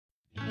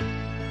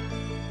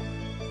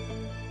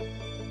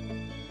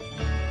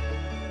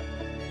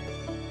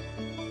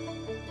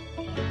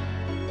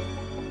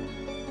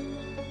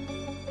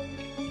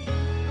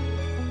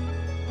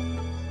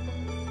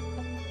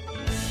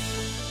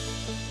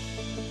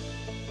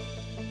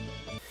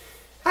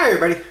Hi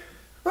everybody,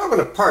 welcome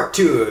to part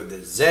 2 of the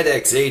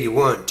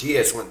ZX81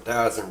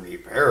 TS1000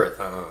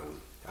 Repair-A-Thon.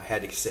 I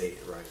had to say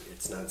it right,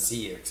 it's not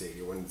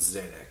ZX81, it's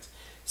ZX.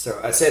 So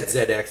I said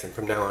ZX and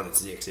from now on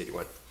it's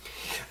ZX81.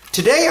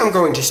 Today I'm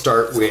going to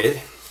start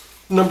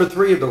with number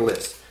 3 of the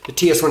list, the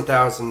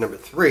TS1000 number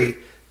 3,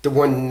 the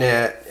one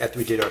that after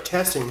we did our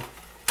testing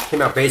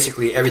came out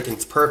basically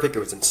everything's perfect, it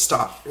was in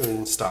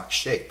stock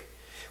shape.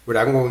 What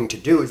I'm going to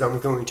do is I'm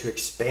going to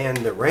expand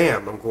the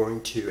RAM. I'm going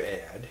to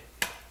add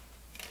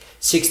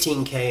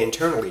 16K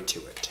internally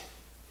to it.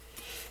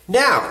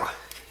 Now,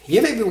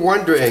 you may be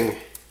wondering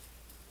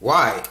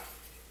why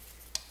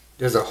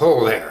there's a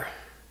hole there.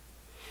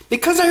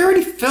 Because I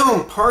already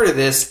filmed part of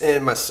this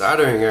and my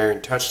soldering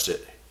iron touched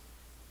it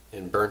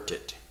and burnt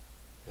it.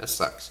 That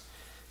sucks.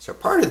 So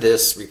part of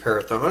this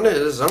Repair-A-Thon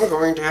is I'm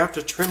going to have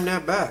to trim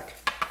that back.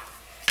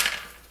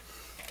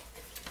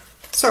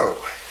 So,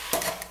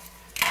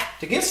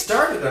 to get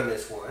started on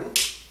this one,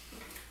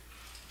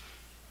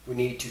 we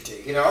need to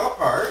take it all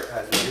apart,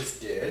 as we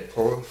just did.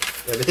 Pull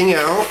everything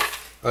out,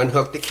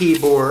 unhook the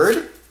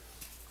keyboard,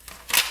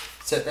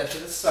 set that to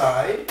the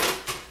side.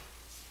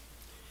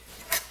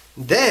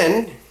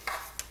 Then,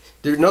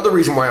 another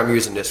reason why I'm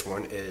using this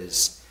one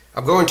is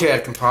I'm going to add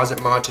a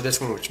composite mod to this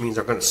one, which means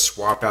I'm going to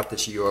swap out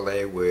this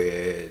ULA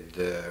with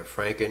the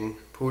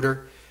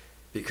Frankenpuder,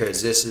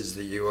 because this is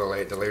the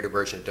ULA, the later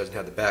version. It doesn't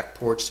have the back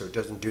port, so it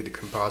doesn't do the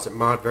composite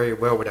mod very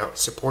well without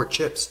support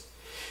chips.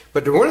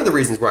 But one of the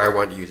reasons why I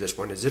wanted to use this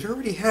one is it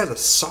already has a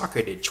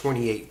socketed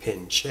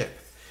 28-pin chip,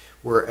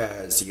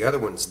 whereas the other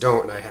ones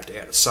don't, and I have to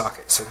add a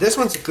socket. So this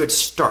one's a good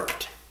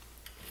start.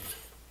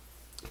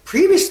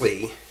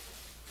 Previously,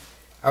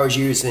 like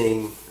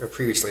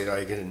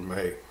in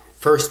my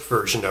first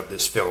version of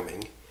this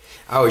filming,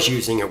 I was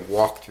using a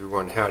walkthrough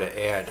on how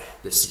to add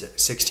this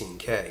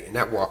 16K, and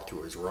that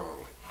walkthrough was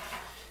wrong.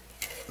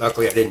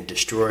 Luckily, I didn't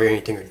destroy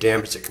anything or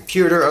damage the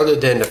computer, other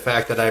than the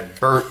fact that I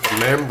burnt the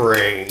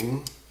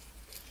membrane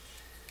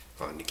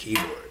on the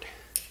keyboard.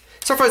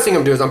 So first thing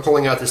I'm doing is I'm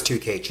pulling out this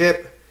 2K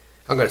chip.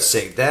 I'm going to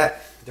save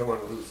that. Don't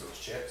want to lose those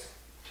chips.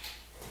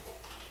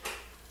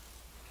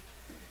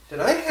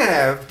 Then I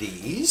have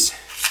these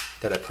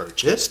that I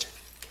purchased.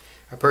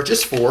 I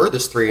purchased 4.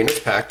 There's 3 in this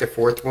pack. The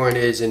 4th one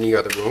is in the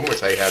other room,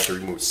 which I have to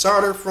remove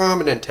solder from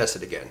and then test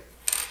it again.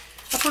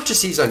 I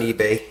purchased these on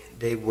eBay.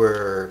 They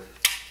were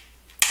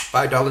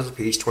 $5 a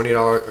piece,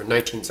 $20 or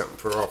 19 something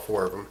for all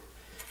 4 of them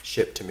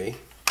shipped to me.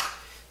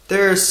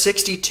 They're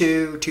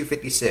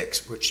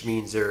 62-256, which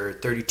means they're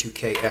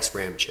 32K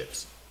SRAM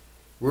chips.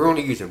 We're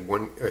only using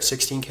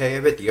 16K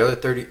of it. The other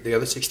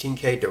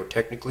 16K, though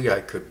technically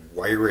I could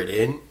wire it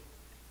in.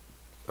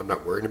 I'm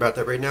not worried about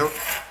that right now.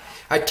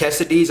 I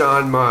tested these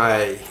on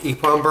my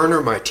EEPROM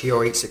burner, my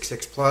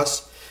TO866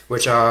 Plus,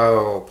 which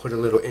I'll put a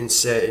little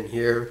inset in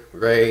here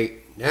right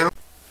now.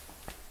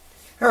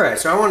 Alright,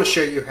 so I want to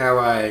show you how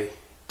I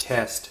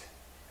test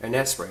an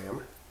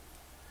SRAM.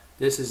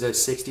 This is a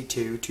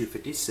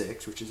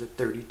 62-256, which is a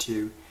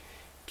 32K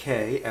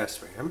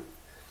SRAM.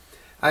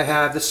 I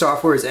have the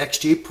software is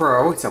XG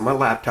Pro. It's on my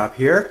laptop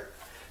here.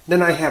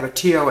 Then I have a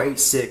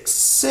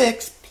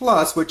TO866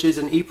 Plus, which is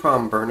an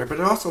EEPROM burner,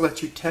 but it also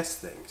lets you test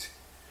things.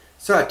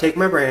 So I take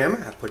my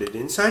RAM, I put it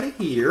inside of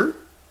here,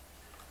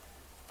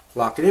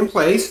 lock it in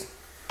place.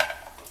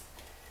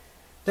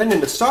 Then in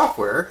the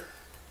software,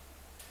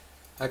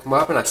 I come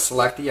up and I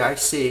select the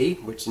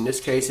IC, which in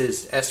this case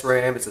is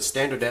SRAM. It's a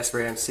standard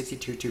SRAM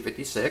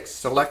 62-256.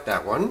 Select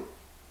that one.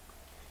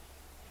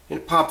 And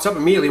it pops up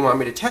immediately wanting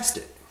me to test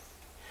it.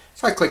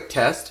 So I click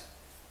test.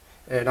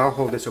 And I'll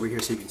hold this over here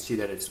so you can see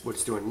that it's what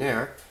it's doing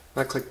there.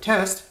 When I click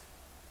test,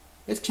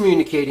 it's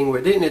communicating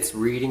with it and it's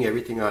reading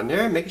everything on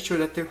there and making sure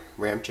that the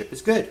RAM chip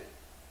is good.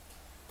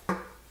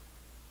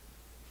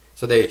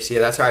 So there you see,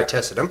 that's how I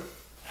tested them.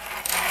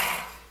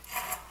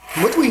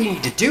 What we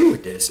need to do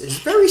with this is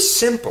very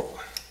simple.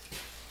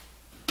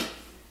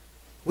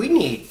 We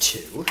need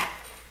to,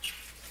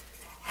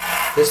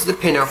 this is the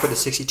pinout for the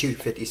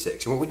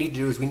 62-56, and what we need to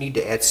do is we need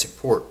to add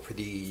support for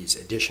these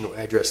additional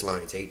address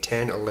lines,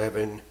 810,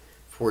 11,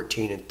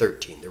 14, and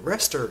 13. The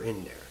rest are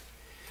in there,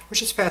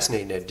 which is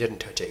fascinating that it didn't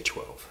touch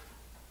A12.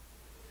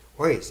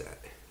 Why is that?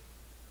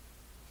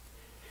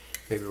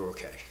 Maybe we're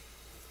okay.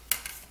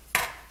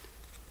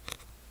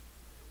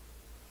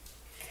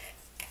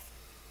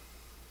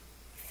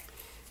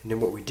 And then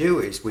what we do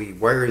is we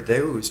wire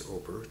those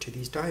over to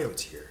these diodes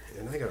here.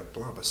 And I got a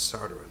blob of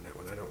solder on that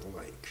one I don't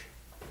like.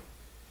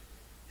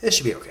 This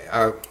should be okay.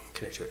 I'll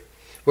connect to it.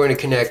 We're going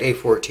to connect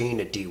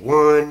A14 to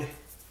D1,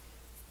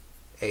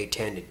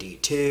 A10 to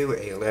D2,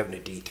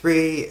 A11 to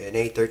D3, and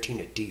A13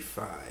 to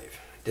D5.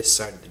 This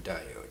side of the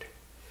diode.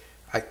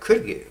 I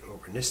could get it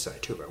over on this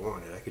side too if I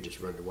wanted. I could just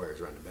run the wires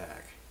around the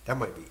back. That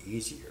might be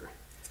easier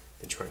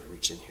than trying to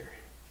reach in here.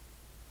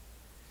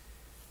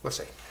 We'll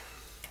see.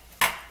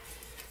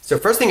 So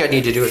first thing I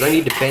need to do is I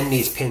need to bend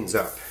these pins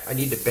up. I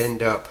need to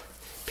bend up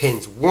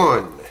pins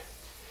 1,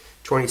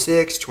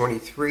 26,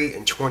 23,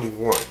 and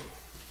 21.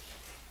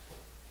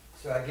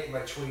 So I get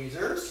my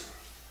tweezers.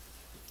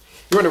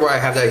 You wonder why I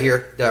have that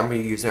here? That I'm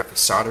going to use that for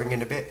soldering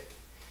in a bit.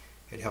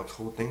 It helps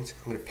hold things.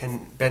 I'm going to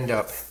bend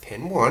up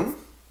pin 1.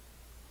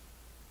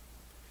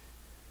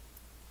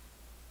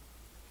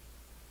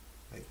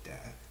 Like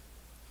that.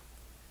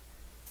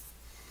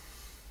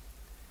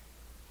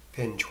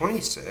 Pin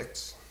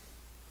 26,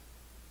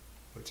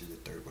 which is the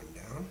third one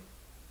down.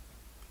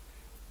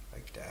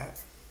 Like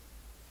that.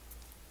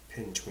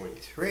 Pin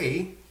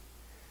 23,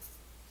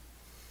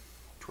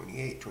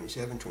 28,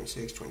 27,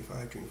 26,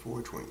 25,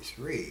 24,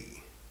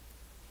 23.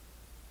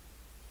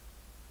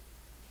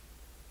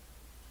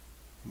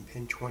 And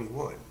pin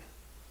 21.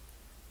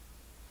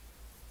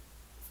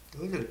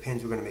 Those are the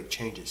pins we're going to make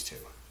changes to.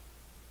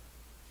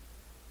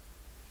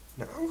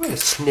 Now I'm going to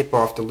snip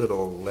off the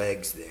little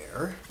legs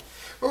there.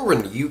 Over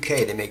in the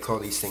UK they may call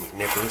these things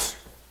nippers.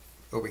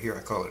 Over here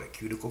I call it a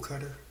cuticle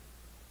cutter.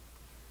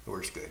 It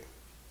works good.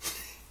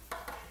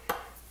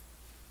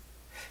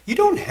 You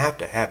don't have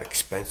to have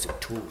expensive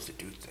tools to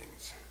do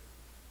things.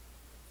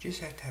 You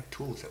just have to have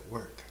tools that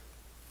work.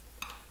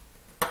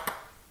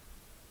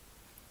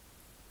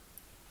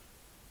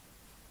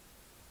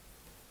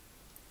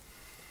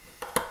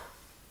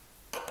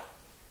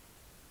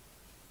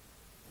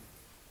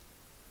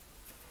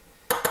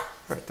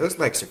 Alright, those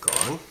legs are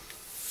gone.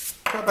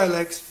 Bye-bye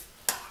legs.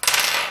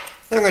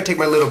 Now I'm going to take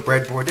my little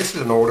breadboard. This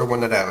is an older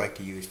one that I like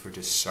to use for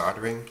just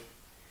soldering.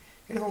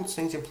 It holds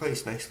things in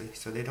place nicely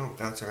so they don't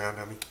bounce around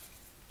on me.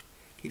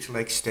 Keeps the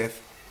legs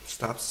stiff,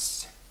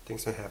 stops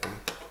things from happening.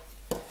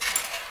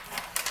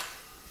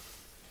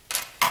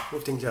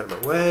 Move things out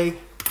of my way.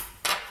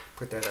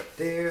 Put that up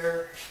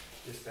there.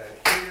 This down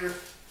here.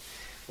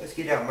 Let's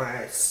get out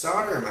my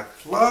solder and my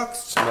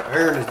flux. My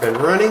iron has been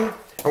running.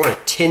 I want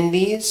to tin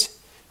these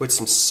with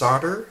some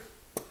solder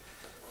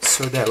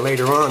so that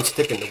later on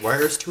sticking the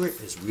wires to it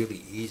is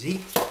really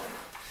easy.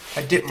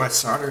 I dip my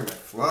solder in my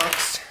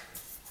flux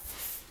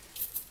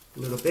a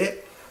little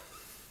bit.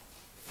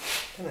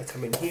 Then I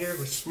come in here,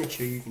 just make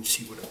sure you can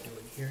see what I'm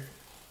doing here.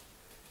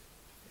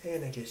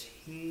 And I just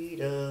heat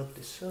up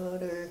the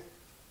solder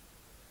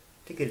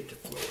to get it to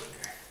flow in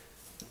there.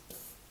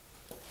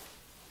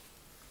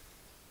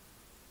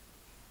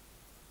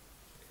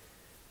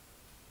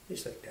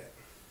 Just like that.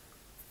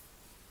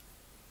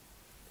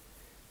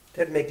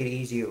 That'd make it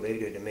easier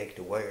later to make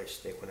the wires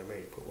stick when I'm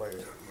ready to put wires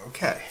on them.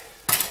 Okay.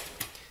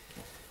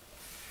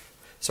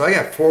 So I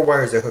got 4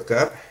 wires to hook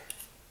up.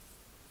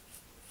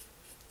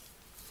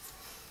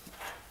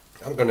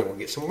 I'm going to go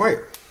get some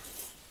wire.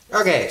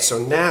 Okay, so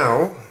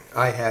now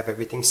I have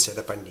everything set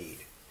up I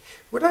need.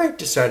 What I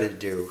decided to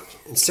do,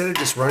 instead of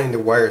just running the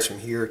wires from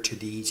here to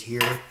these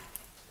here,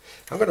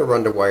 I'm going to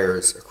run the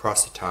wires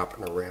across the top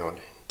and around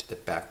to the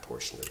back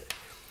portion of it.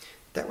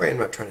 That way I'm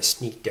not trying to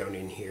sneak down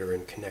in here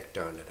and connect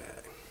onto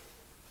that,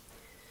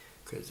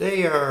 because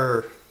they are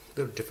a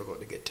little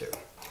difficult to get to.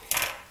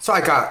 So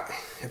I got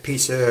a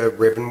piece of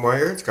ribbon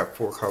wire. It's got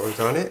 4 colors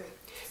on it.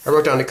 I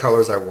wrote down the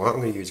colors I want.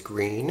 I'm going to use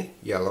green,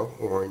 yellow,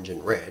 orange,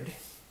 and red.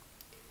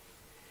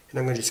 And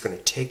I'm just going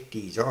to take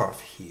these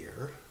off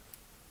here.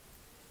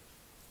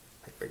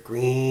 Like my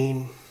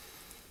green.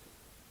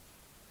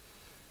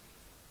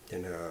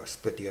 Then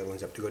split the other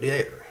ones up to go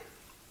there.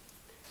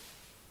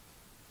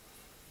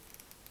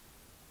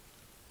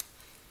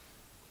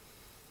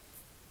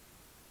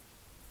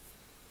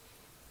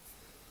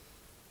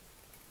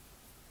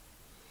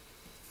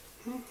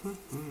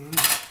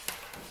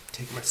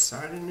 Take my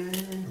soldering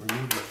iron,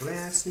 remove my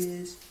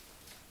glasses,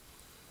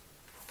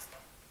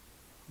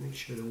 make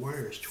sure the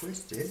wire is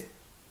twisted.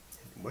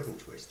 If it wasn't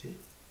twisted,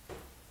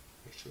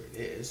 make sure it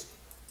is.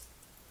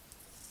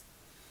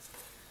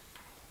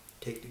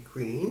 Take the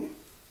green,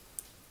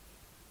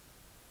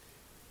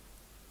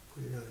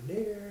 put it on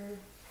there,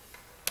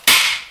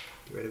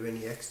 get rid of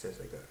any excess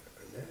I got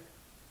on that,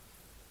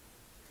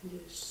 and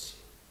just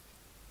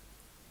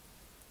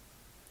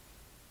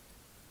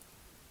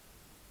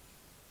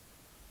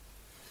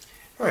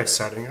alright,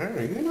 soldering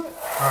iron, you're not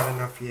hot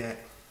enough yet.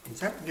 Is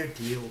that your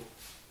deal?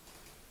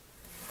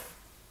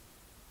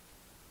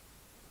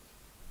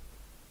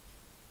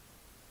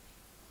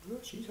 No,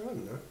 she's hot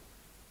enough.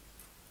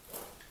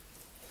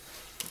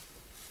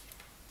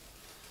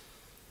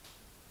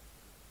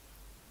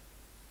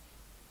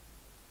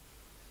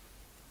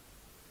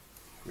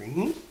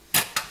 Green.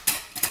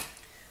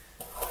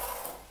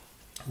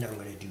 Now I'm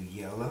going to do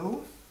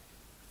yellow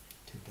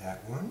to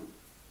that one.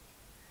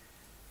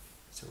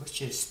 So let's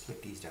just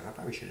split these down. I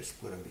probably should have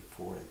split them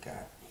before I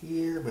got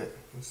here, but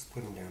let's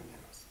split them down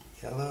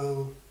now.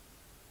 Yellow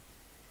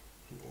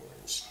and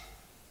orange.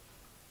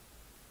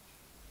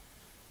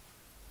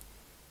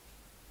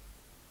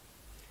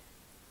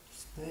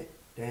 Split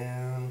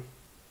down.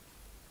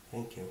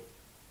 Thank you.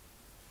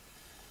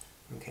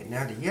 Okay,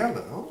 now the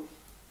yellow.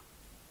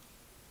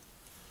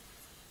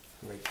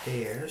 Right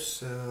there.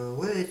 So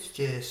let's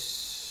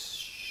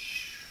just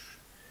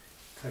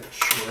cut it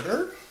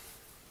shorter.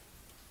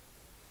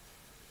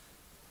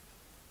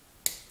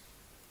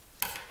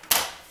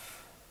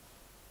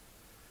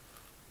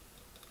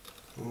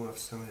 Move off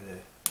some of the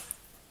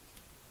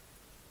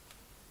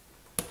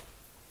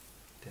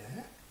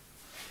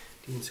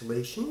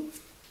insulation.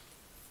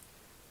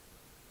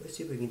 Let's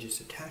see if we can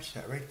just attach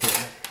that right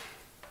there.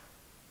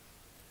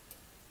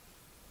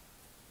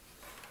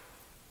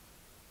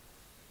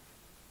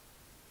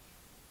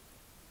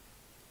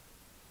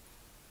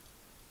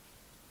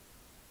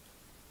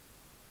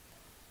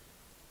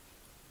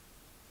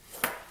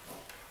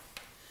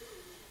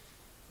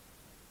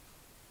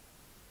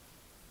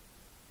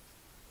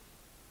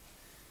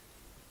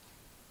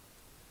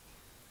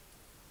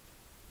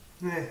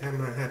 I'm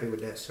not happy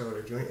with that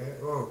solder joint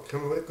at all.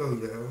 Come let go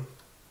though.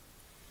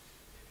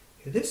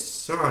 This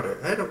solder,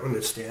 I don't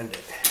understand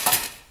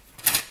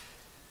it.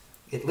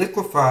 It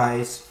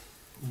liquefies,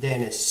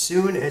 then as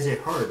soon as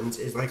it hardens,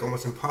 it's like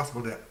almost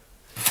impossible to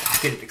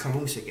get it to come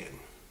loose again.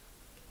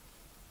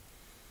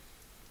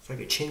 It's like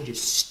it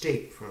changes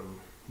state from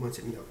once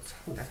it melts.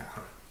 Oh, that got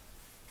hot.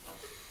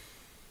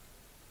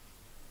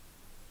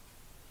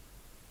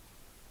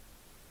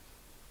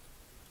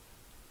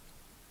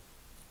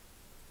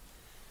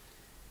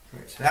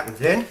 Alright, so that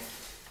one's in.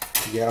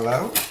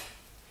 Yellow.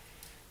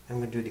 I'm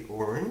going to do the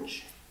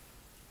orange.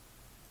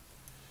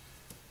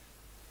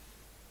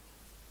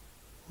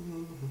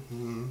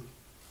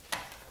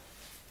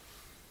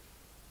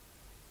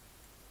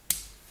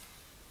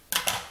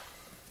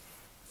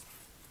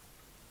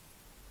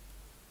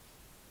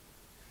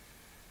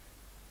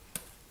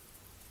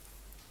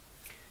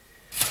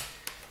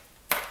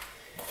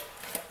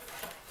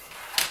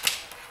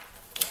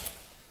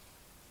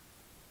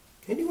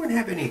 Anyone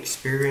have any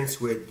experience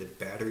with the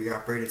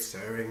battery-operated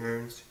soldering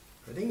irons?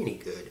 Are they any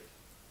good?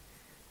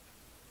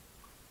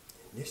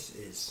 This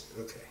is,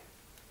 okay.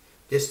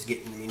 This is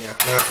getting to me now.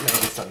 No,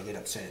 I'm starting to get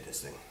upset at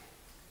this thing.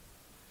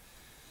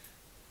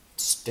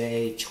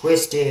 Stay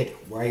twisted,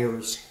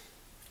 wires.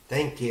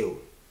 Thank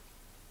you.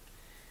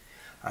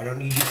 I don't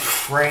need you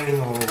fraying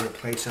all over the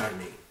place on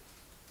me.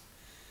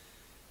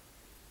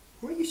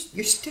 Well,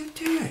 you're still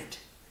doing it.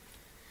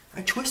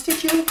 I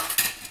twisted you?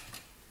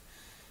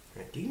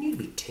 Right, do you need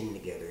to be tinned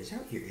together? Is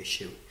that your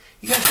issue?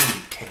 You guys need to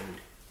be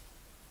tinned.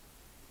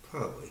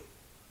 Probably.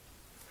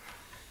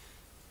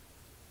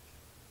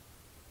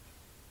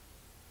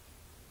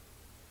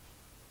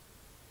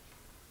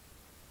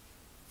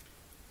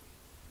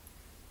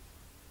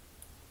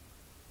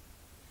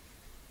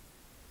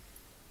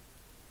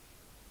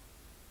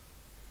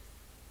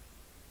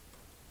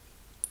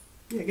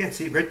 Yeah, again,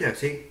 see, right there,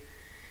 see?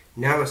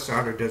 Now the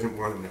solder doesn't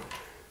want to melt.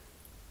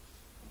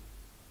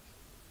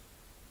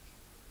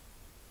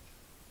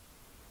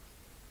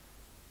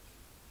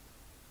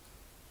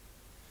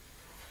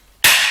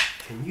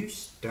 Can you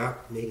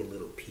stop making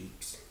little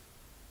peaks?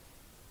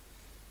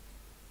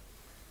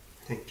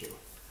 Thank you.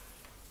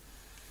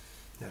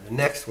 Now the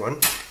next one,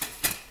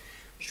 let's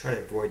try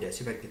to avoid that.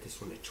 See if I can get this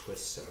one to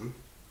twist some.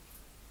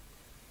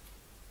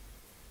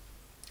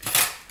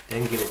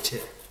 Then get it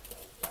to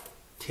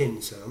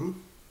tin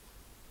some.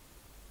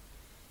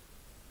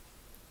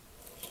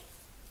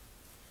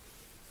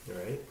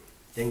 Alright,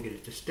 then get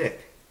it to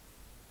stick.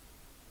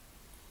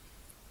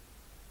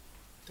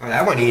 Oh,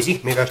 that one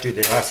easy. Maybe I'll do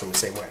the last one the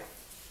same way.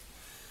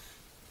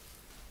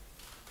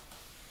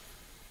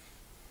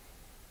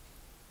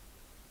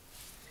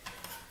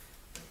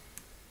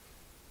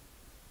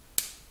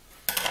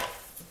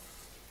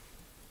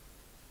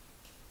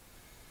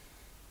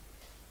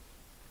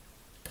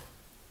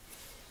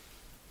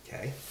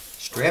 Okay,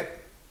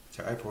 strip.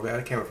 Sorry, I pulled it out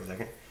of the camera for a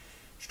second.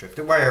 Strip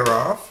the wire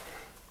off.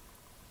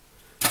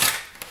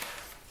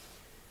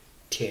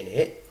 Tin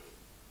it.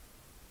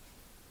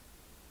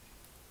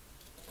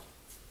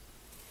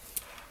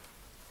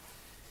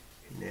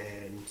 And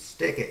then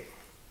stick it.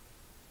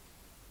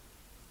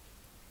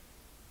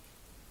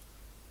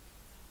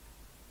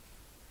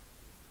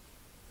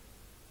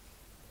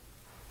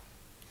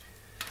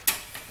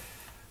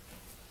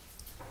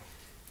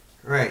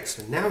 Alright,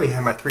 so now we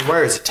have my 3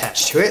 wires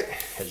attached to it,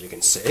 as you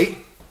can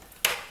see.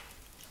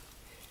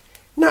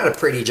 Not a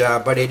pretty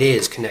job, but it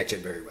is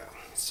connected very well.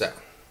 So,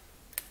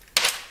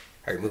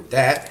 I remove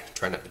that,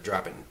 try not to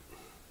drop it.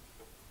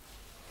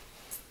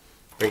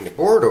 Bring the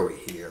board over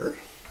here,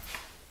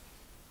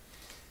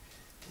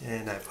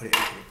 and I put it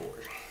into the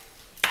board.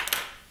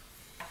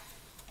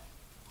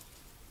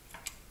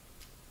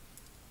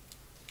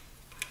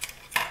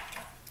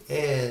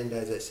 And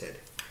as I said,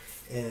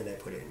 and I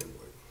put it in the board.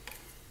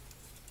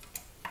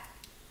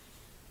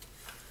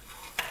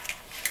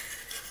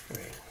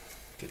 Alright,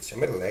 get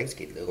some of the legs,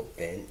 get a little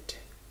bent.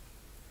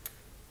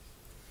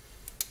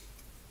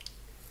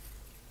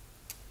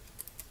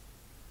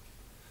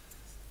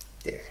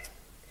 There.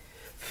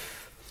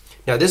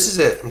 Now this is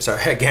a, I'm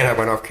sorry, again I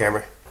went off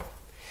camera.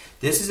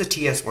 This is a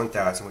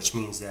TS1000, which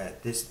means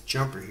that this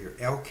jumper here,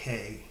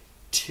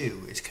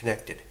 LK2, is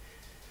connected.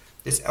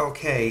 This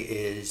LK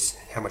is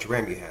how much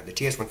RAM you have. The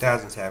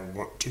TS1000s have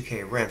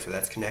 2K of RAM, so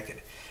that's connected.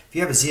 If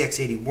you have a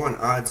ZX81,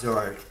 odds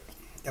are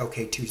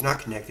LK2 is not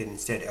connected,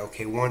 instead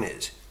LK1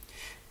 is.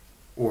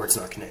 Or it's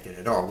not connected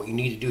at all. What you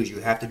need to do is you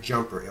have to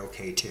jumper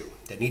LK2.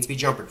 That needs to be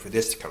jumpered for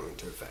this to come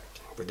into effect,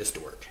 for this to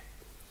work.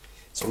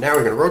 So now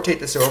we're going to rotate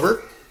this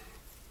over.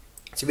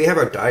 So we have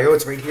our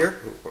diodes right here.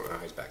 Put my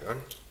eyes back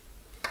on.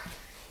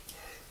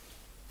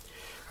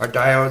 our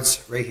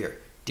diodes right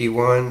here,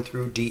 D1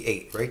 through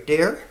D8, right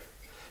there.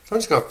 So I'm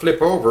just going to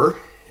flip over,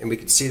 and we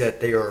can see that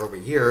they are over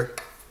here.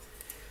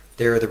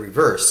 They're the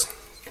reverse.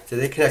 So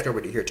they connect over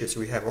to here too.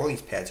 So we have all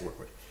these pads to work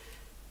with.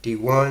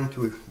 D1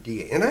 through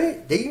D8.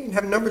 And they even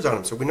have numbers on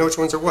them, so we know which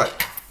ones are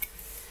what.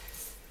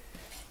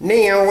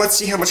 Now, let's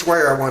see how much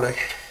wire I want to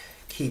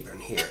keep in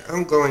here.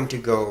 I'm going to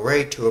go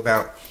right to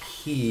about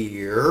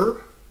here.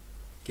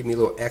 Give me a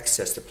little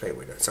excess to play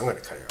with. So I'm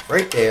going to cut it off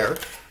right there.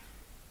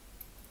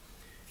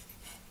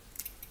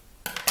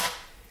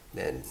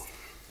 Then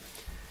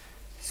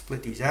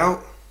split these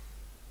out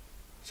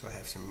so I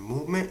have some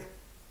movement.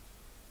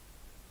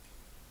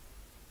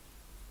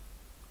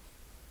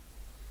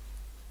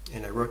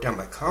 And I wrote down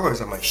my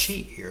colors on my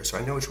sheet here so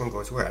I know which one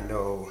goes where. I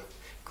know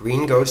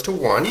green goes to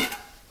 1,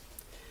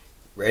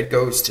 red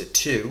goes to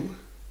 2,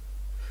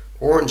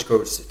 orange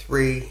goes to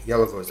 3,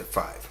 yellow goes to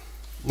 5.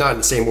 Not in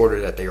the same order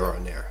that they are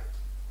on there.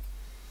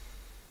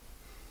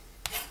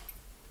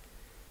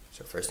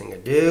 So first thing I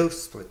do,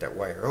 split that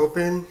wire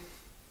open,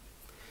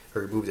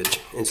 or remove the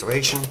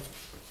insulation,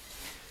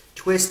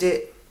 twist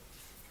it,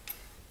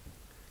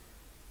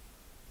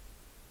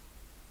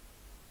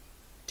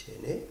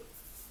 tin it,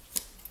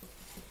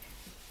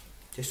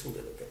 just a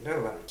little bit, not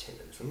a lot of tin.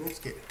 So let's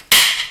get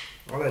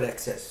all that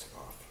excess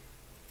off.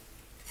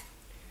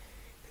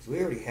 Because we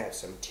already have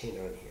some tin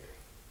on here.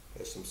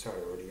 There's some solder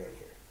already on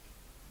here.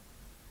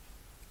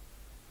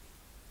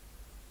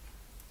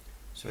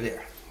 So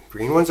there,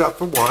 green one's up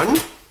for 1.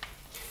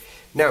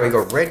 Now we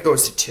go, red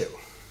goes to 2.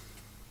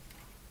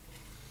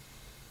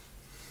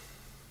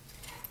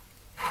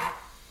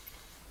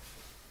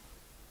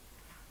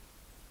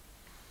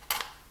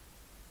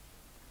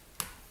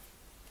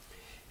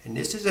 And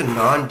this is a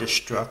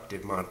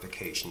non-destructive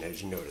modification,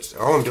 as you notice.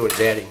 All I'm doing is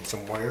adding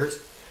some wires.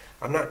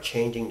 I'm not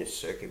changing the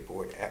circuit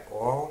board at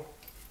all.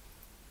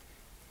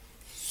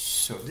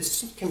 So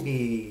this can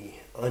be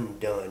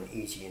undone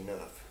easy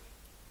enough.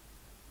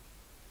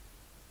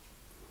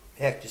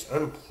 Heck, just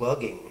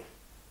unplugging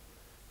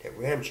that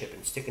RAM chip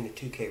and sticking the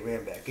 2K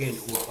RAM back in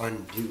will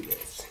undo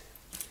this.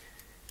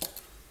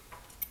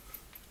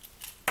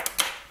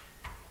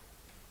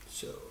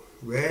 So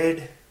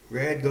red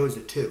goes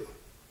to 2.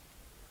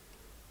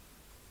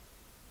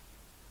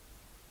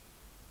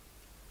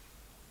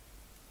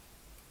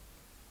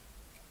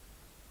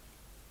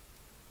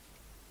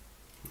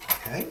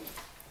 Okay,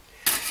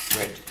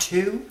 red to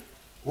 2,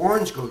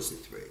 orange goes to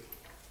 3.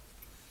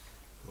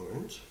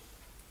 Orange.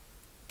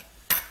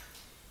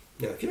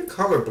 Now, if you're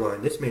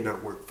colorblind, this may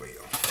not work for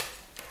you.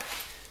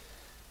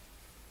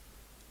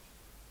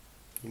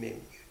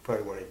 You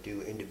probably want to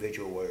do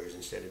individual wires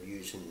instead of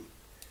using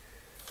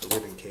a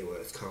ribbon cable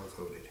that's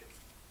color-coded.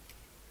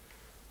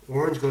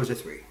 Orange goes to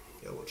 3.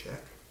 Double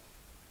check.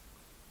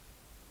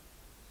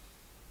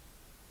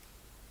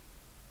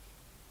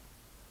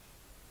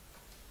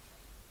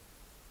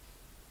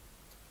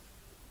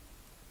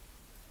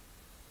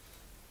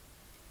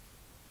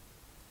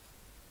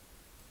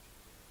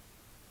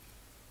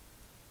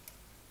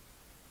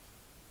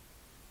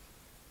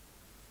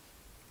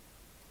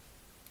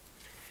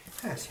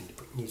 I seem to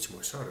need some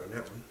more solder on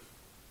that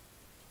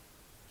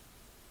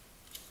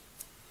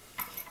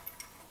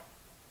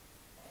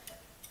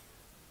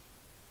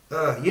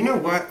one. You know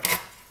what?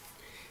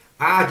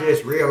 I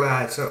just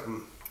realized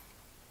something.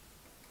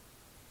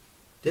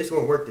 This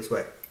won't work this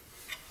way.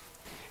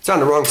 It's on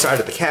the wrong side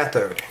of the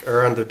cathode,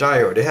 or on the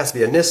diode. It has to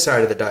be on this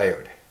side of the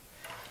diode.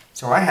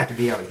 So I have to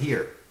be out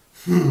here.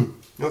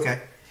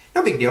 Okay.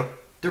 No big deal.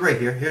 They're right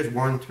here. Here's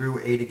 1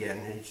 through 8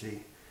 again.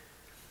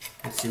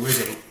 Let's see,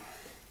 where's 8?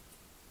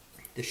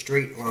 The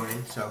straight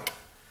line, so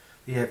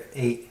we have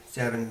 8,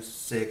 7,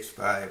 6,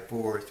 5,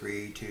 4,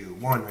 3, 2,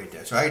 1 right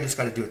there. So I just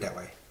got to do it that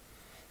way.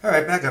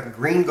 Alright, back up.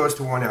 Green goes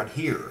to 1 out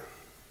here.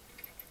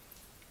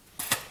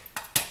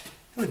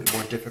 A little bit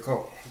more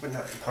difficult, but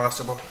not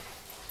impossible.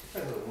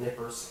 Got little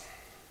nippers.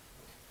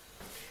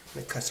 I'm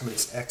going to cut some of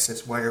this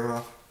excess wire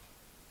off.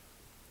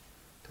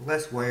 The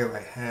less wire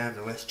I have,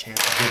 the less chance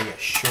of getting a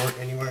short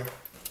anywhere.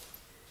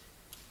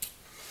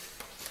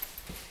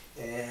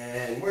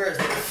 And where is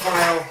the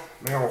file?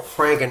 My old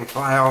Franken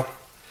file,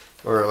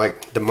 or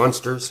like the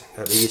Munsters,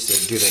 how they used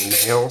to do their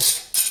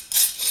nails.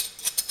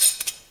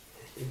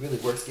 It really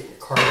works getting the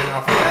carbon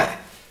off of that.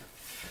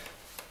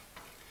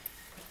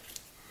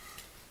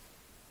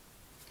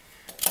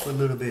 Put a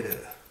little bit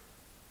of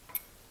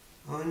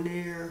on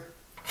there.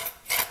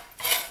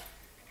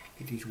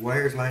 Get these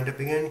wires lined up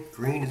again.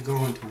 Green is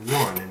going to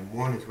 1, and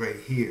 1 is right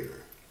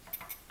here.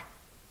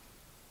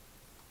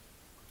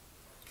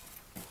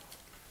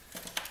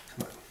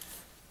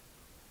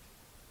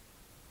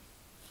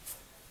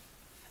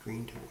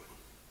 Green to 1.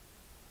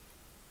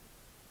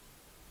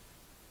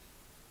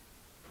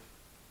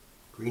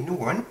 Green to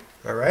 1.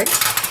 Alright.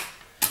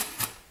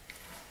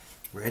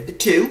 Red to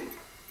 2.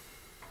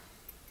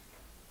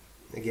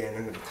 Again,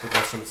 I'm going to click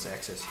off some of this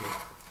excess here.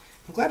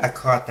 I'm glad I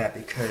caught that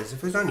because if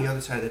it was on the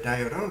other side of the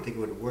diode, I don't think it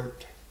would have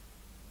worked.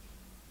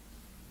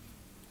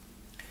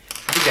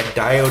 I think that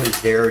diode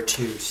is there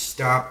to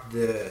stop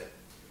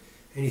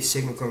any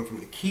signal coming from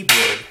the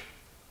keyboard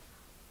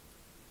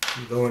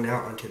going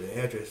out onto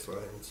the address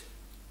lines.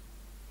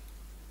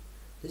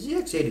 The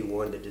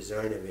ZX81, the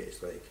design of it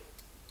is like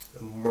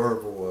a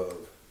marvel of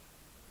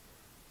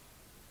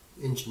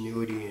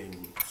ingenuity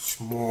and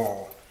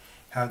small,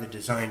 how they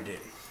designed it.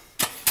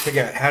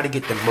 Figure out how to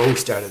get the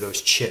most out of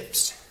those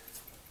chips.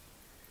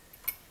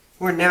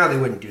 Where now they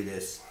wouldn't do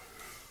this.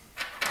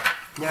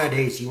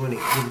 Nowadays you want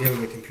to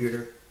build a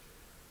computer,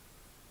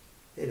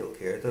 they don't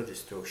care, they'll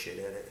just throw shit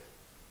at it.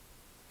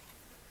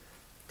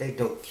 They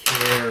don't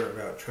care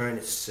about trying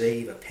to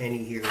save a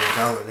penny here or a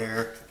dollar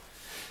there.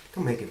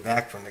 They'll make it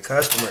back from the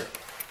customer.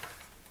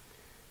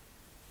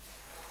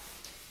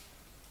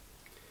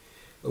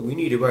 But we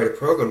need to write a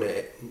program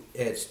that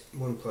adds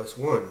 1 plus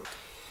 1.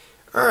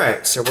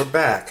 Alright, so we're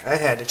back. I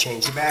had to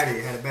change the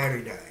battery. I had a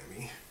battery die on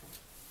me.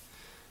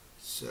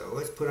 So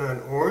let's put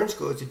on orange,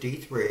 goes to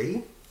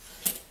D3.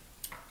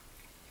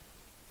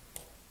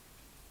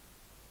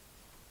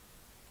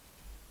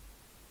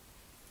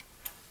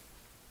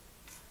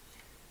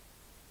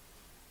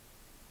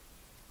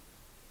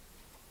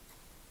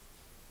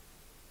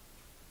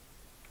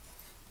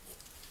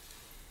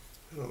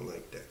 I don't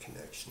like that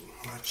connection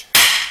much.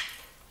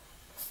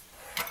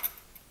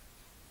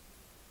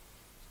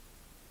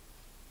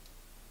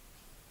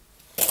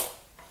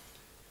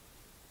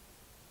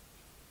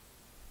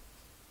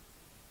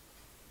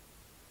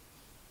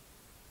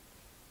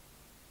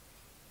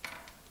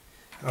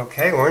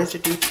 Okay, orange to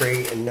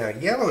D3, and now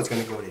yellow is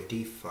going to go to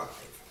D5.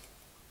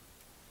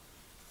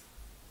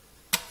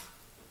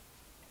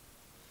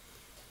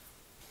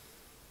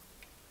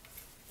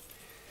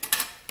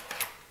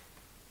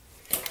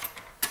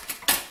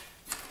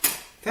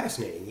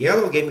 Fascinating.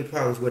 Yellow gave me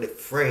problems with it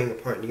fraying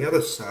apart on the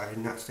other side,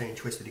 not staying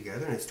twisted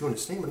together, and it's doing the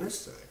same on this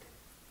side.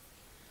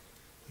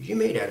 Was you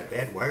made out of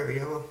bad wire,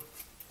 yellow?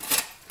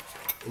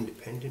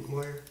 Independent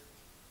wire?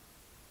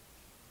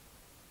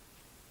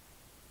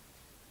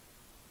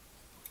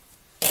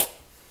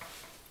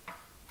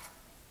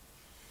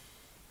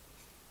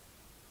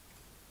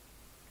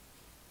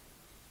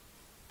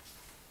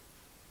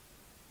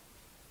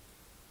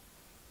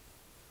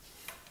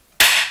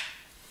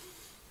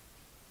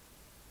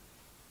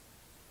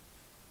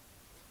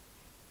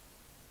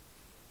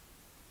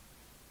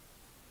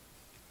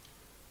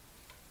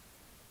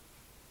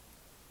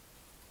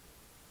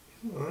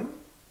 Come on,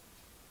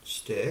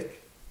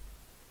 stick.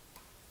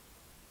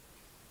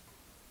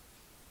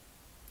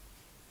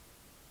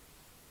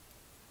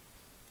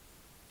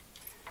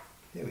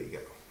 There we go.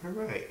 All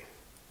right.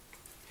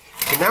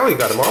 So now we've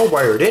got them all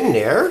wired in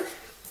there.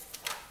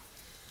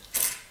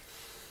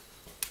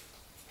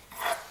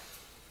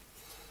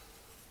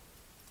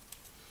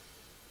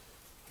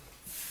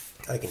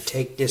 I can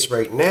take this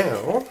right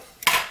now,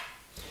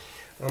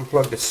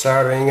 unplug the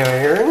soldering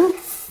iron.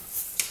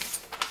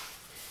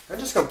 I'm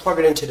just going to plug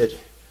it into the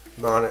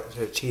monitor, to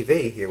the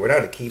TV here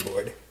without a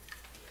keyboard.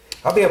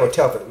 I'll be able to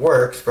tell if it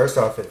works, first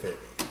off if it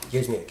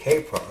gives me a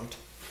K prompt.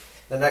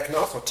 Then I can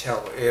also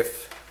tell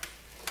if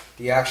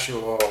the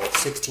actual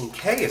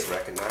 16K is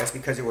recognized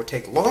because it will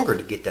take longer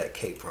to get that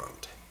K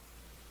prompt.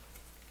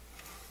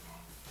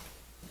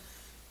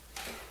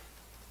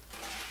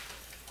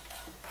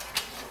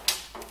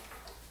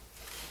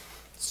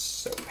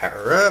 So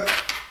power up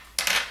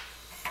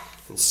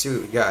and see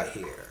what we got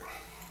here.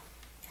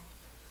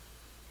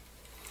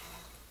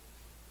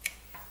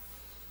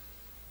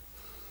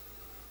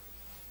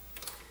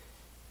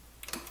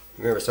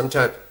 Remember,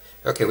 sometimes,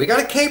 okay, we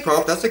got a K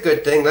prompt, that's a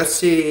good thing. Let's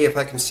see if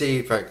I can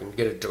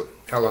get it,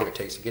 how long it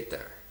takes to get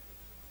there.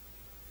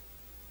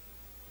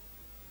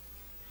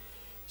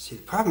 See,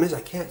 the problem is I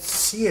can't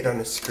see it on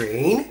the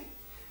screen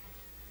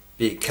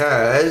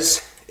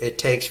because it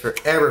takes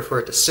forever for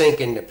it to sink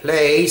into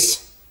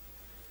place.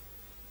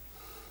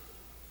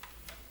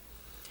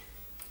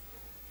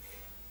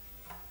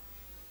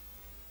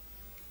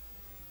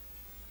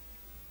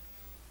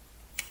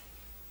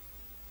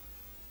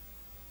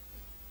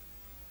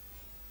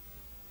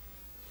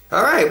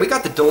 Alright, we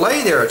got the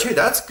delay there too,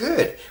 that's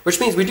good. Which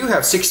means we do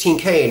have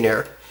 16K in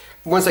there.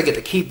 Once I get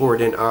the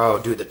keyboard in,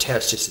 I'll do the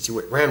test just to see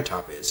what RAM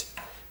top is.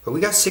 But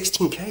we got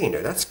 16K in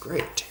there, that's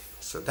great.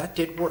 So that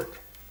did work.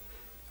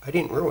 I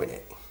didn't ruin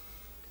it.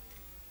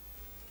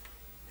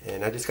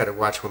 And I just got to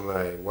watch when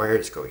my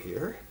wires go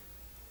here.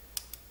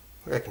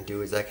 What I can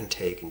do is I can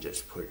take and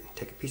just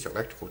take a piece of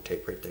electrical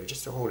tape right there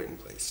just to hold it in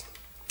place.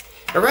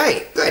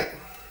 Alright, good.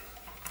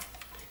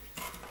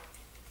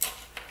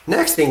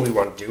 Next thing we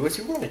want to do is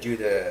we want to do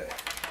the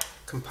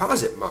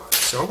composite mod.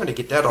 So I'm going to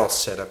get that all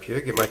set up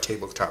here, get my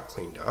tabletop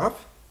cleaned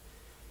off,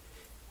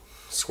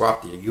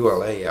 swap the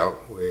ULA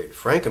out with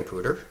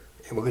Frankenputer,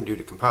 and we're going to do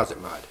the composite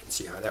mod and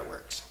see how that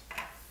works.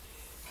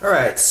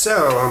 Alright,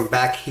 so I'm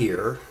back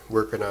here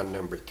working on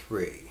number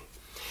 3.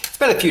 It's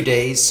been a few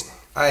days.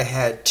 I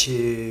had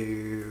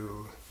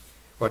to,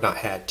 well not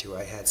had to,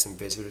 I had some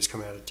visitors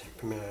come out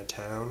of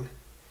town,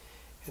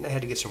 and I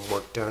had to get some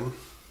work done.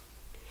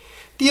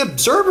 The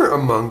observer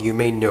among you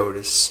may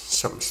notice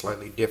something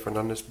slightly different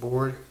on this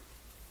board.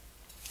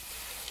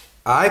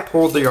 I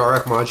pulled the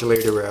RF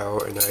modulator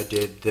out and I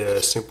did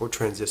the simple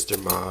transistor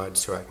mod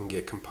so I can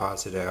get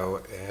composite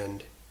out,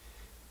 and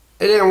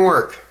it didn't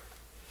work.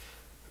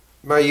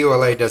 My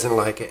ULA doesn't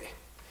like it.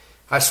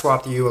 I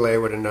swapped the ULA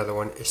with another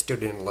one. It still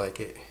didn't like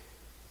it.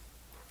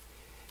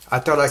 I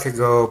thought I could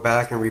go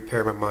back and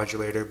repair my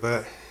modulator,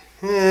 but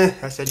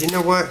I said, you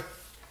know what?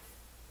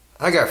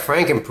 I got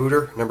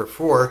Frankenpooter number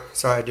 4,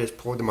 so I just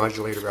pulled the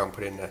modulator out and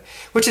put it in there.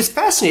 Which is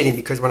fascinating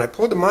because when I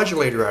pulled the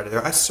modulator out of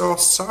there, I saw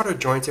solder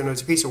joints and there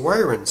was a piece of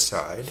wire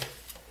inside.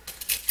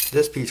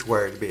 This piece of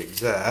wire to be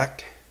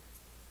exact.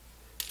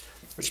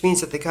 Which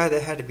means that the guy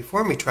that had it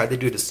before me tried to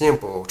do the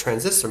simple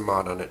transistor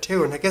mod on it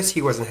too, and I guess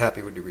he wasn't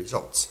happy with the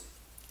results.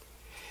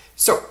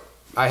 So,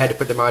 I had to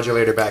put the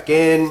modulator back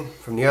in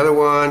from the other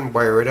one,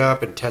 wire it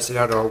up, and test it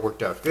out. It all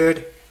worked out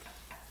good.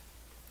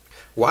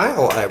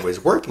 While I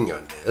was working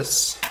on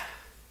this,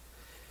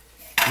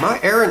 my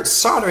errant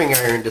soldering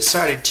iron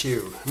decided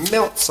to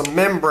melt some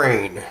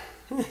membrane.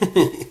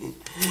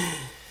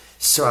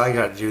 So I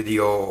got to do the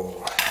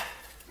old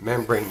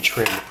membrane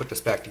trim to put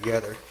this back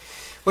together.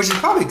 Which is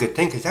probably a good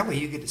thing, because that way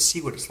you get to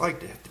see what it's like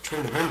to have to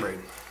trim the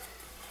membrane.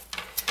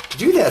 To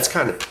do that, it's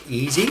kind of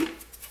easy.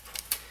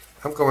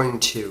 I'm going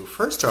to,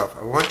 first off,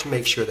 I want to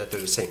make sure that they're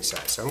the same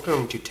size. So I'm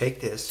going to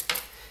take this.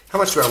 How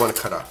much do I want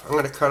to cut off? I'm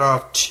going to cut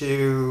off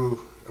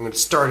to, I'm going to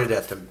start it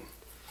at the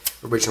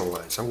original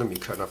line. So I'm going to be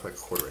cutting off like a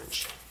 1/4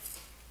 inch.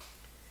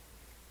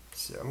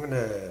 So I'm going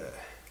to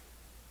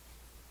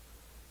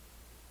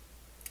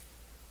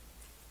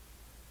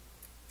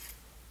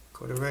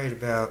go to right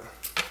about,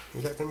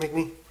 is that going to make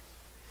me?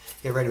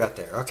 Yeah, right about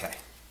there. Okay.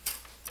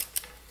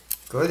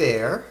 Go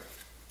there.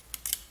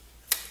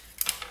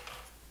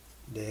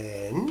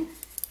 Then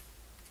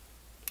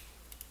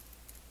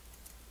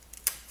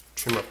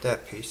trim up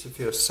that piece. It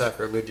feels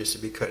sacrilegious to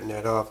be cutting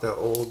that off, the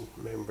old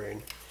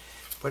membrane,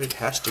 but it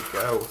has to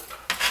go.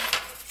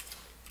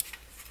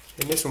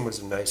 And this one was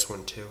a nice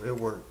one too. It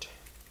worked.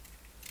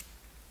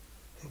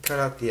 And cut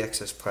out the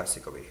excess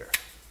plastic over here.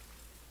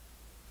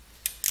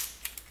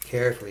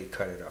 Carefully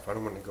cut it off. I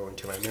don't want to go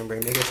into my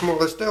membrane. Make it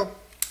smaller still.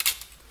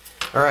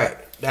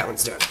 Alright, that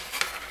one's done.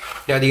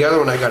 Now the other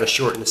one I got to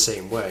shorten the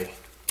same way.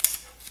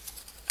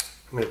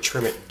 I'm going to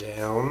trim it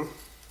down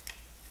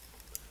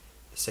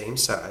the same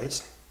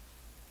size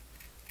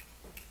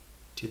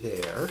to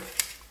there.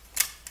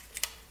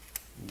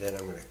 Then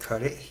I'm going to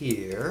cut it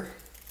here.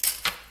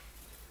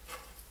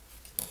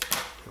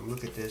 And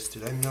look at this.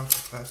 Did I melt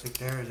the plastic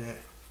there? Is that?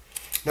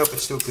 Nope,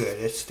 it's still good.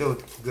 It's still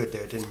good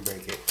there. It didn't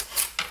break it.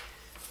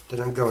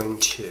 Then I'm going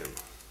to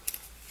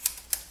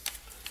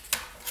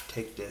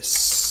take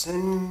this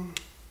and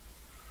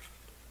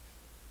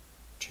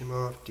trim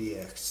off the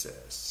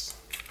excess.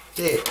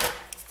 There.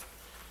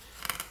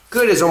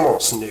 Good as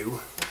almost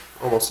new.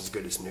 Almost as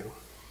good as new.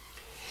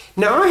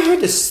 Now I had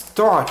this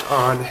thought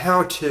on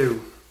how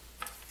to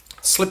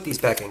slip these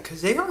back in,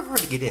 because they are hard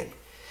to get in.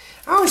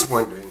 I was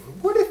wondering,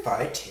 what if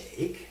I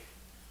take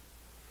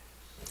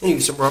and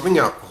use some rubbing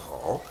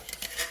alcohol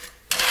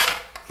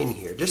in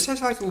here, just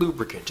as like a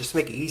lubricant, just to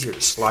make it easier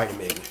to slide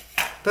them in.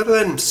 But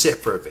let them sit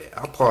for a bit.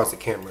 I'll pause the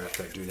camera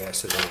after I do that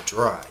so they'll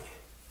dry.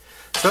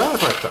 So that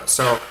was my thought.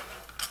 So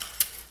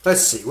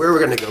let's see, where are we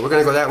going to go? We're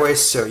going to go that way,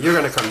 so you're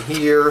going to come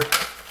here.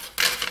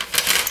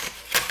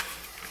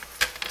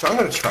 So I'm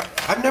going to try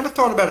that. I've never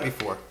thought about it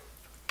before.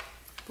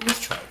 But let's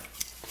try it.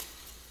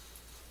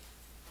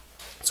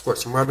 Squirt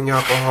some rubbing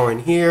alcohol in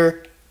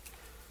here.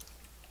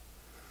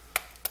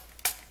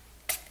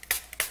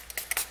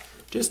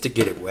 Just to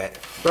get it wet.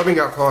 Rubbing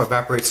alcohol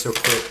evaporates so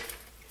quick.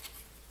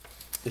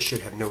 This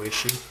should have no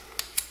issue.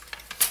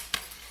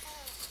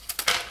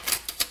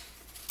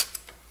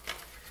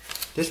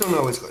 This one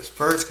always goes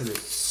first because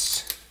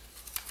it's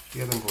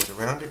the other one goes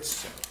around it.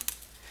 So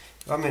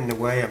if I'm in the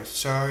way, I'm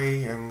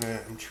sorry. I'm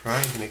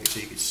trying to make it so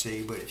you can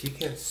see, but if you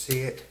can't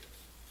see it,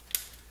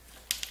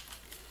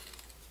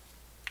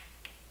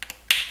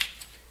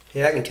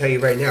 yeah, I can tell you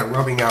right now,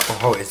 rubbing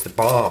alcohol is the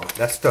bomb.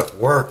 That stuff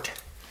worked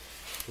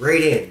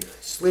right in,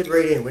 slid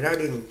right in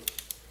without even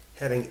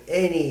having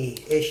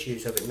any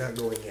issues of it not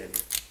going in.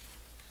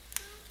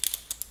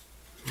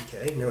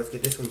 Okay, now let's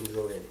get this one to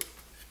go in.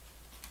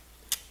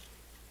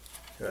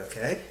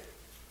 Okay.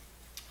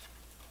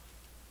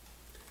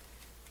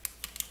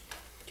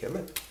 Come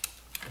on.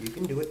 You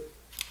can do it.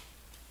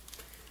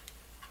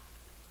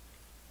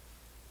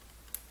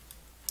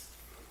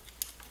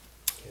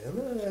 Come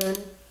on.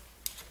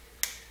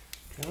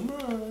 Come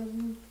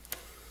on.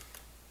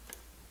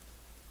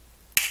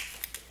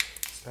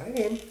 Slide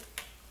in.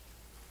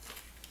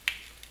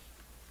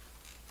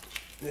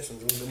 This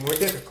one's a little bit more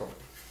difficult.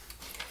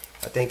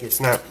 I think it's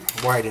not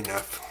wide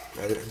enough.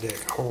 The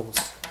holes.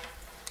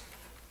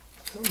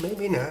 Well,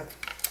 maybe not.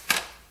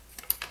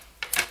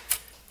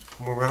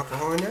 More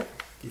alcohol in there.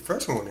 The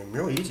first one went in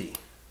real easy.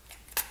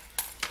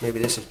 Maybe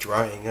this is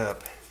drying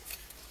up.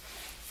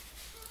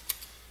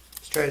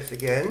 Let's try this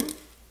again.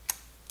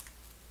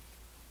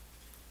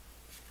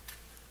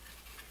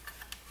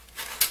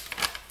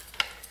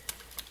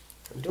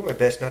 I'm doing my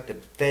best not to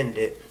bend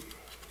it.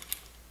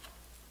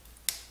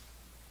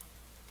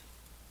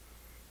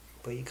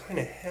 but you kind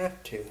of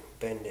have to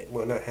bend it.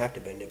 Well, not have to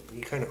bend it, but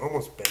you kind of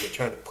almost bend it,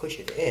 trying to push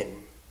it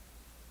in.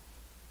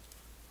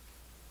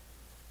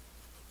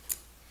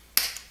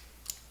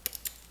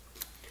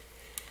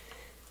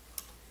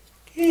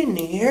 Get in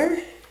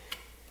there.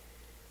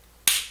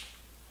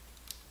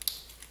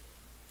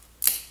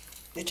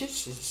 It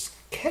just is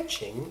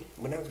catching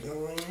without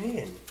going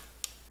in.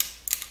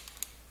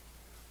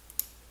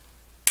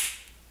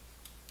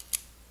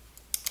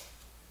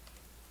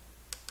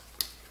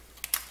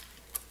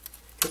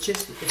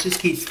 It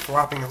just keeps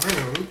flopping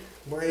around.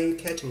 Why are you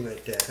catching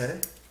like that, huh?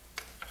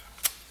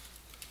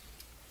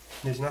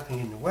 There's nothing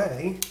in the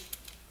way.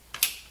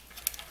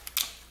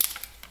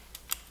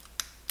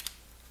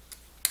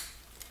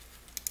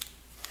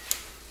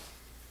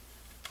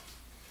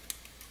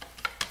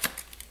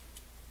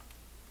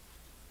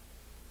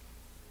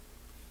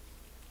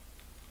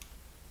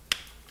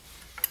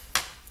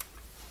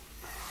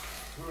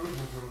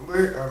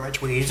 Where are my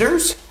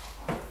tweezers?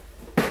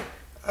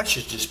 I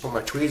should just put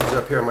my tweezers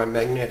up here on my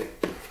magnetic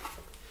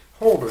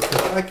holder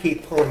because I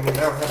keep pulling them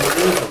out, having to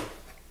use them.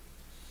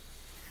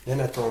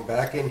 Then I throw them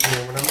back in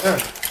here when I'm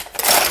done.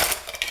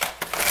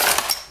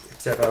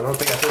 Except I don't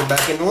think I threw them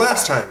back in the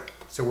last time.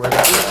 So where'd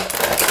I do?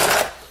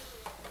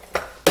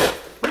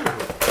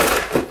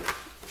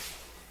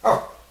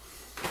 Oh,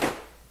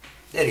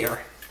 there they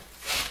are.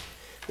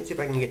 Let's see if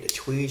I can get the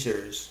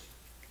tweezers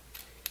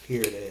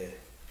here to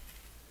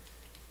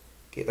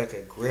get like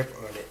a grip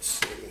on it.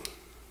 See.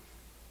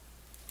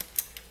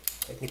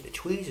 I can get the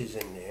tweezers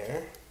in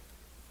there,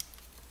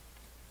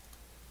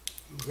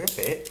 grip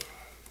it.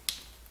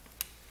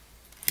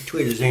 The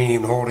tweezers ain't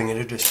even holding it,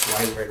 they're just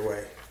sliding right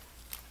away.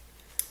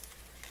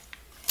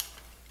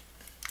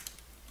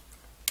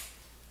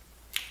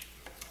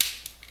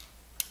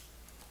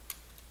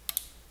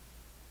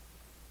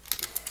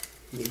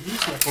 Yeah, you're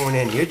not going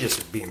in, you're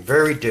just being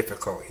very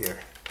difficult here.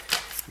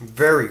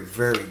 Very,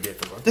 very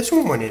difficult. This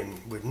one went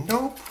in with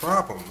no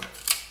problem.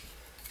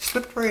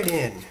 Slipped right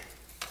in.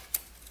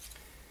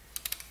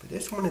 But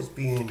this one is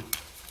being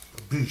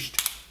a beast.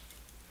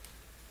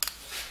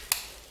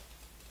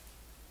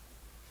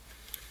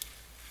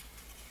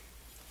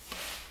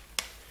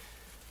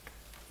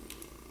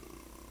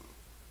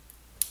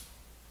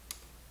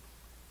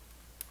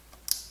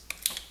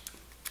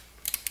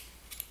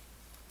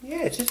 Yeah,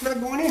 it's just not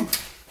going in.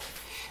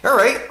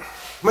 Alright,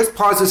 let's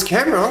pause this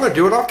camera. I'm going to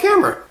do it off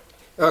camera.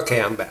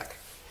 Okay, I'm back.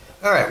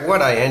 Alright,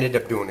 what I ended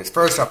up doing is,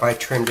 first off, I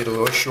trimmed it a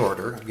little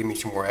shorter to give me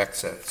some more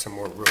access, some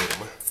more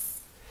room.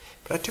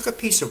 But I took a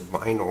piece of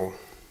vinyl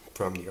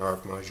from the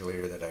RF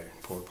modulator that I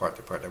pulled apart,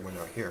 the part that went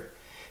out here.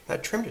 And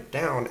I trimmed it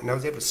down, and I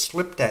was able to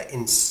slip that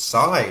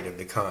inside of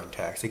the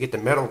contacts to get the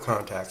metal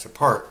contacts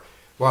apart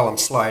while I'm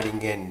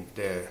sliding in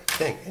the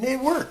thing. And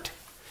it worked.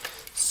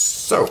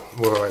 So,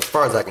 well, as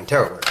far as I can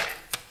tell, it worked.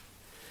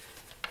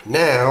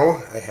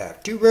 Now, I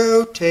have to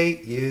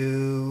rotate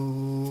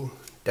you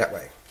that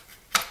way.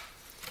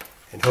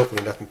 And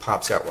hopefully nothing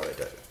pops out while I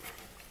do it.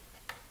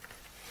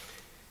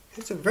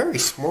 It's a very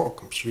small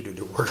computer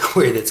to work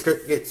with.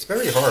 It's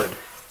very hard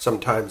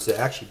sometimes to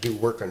actually do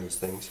work on these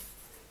things.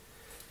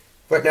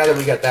 But now that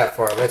we got that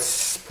far,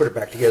 let's put it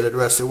back together the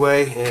rest of the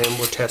way, and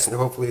we'll test it.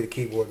 Hopefully the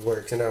keyboard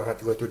works, and I don't have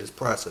to go through this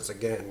process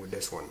again with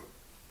this one.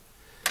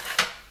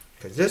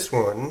 Because this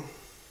one,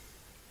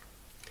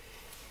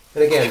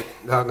 and again,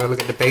 I'm going to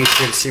look at the base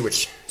here to see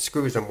which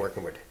screws I'm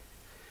working with.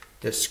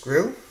 This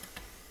screw.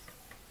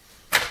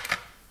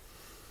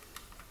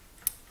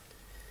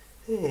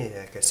 Yeah,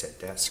 like I said,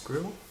 that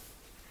screw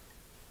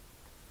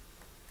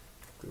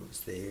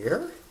goes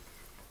there.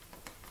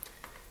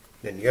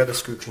 Then the other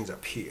screw comes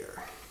up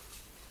here.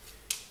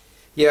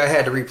 Yeah, I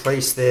had to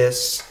replace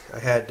this. I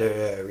had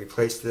to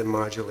replace the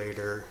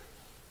modulator,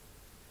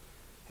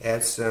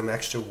 add some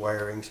extra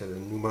wiring so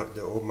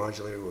the old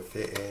modulator will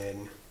fit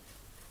in.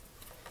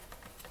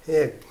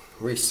 And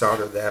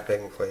resolder that back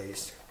in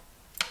place.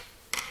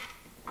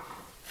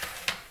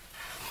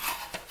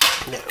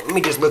 Now, let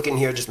me just look in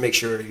here, just make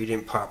sure you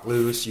didn't pop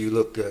loose. You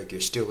look like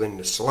you're still in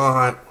the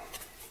slot.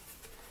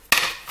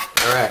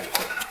 Alright.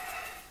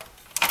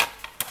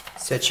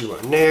 Set you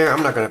on there.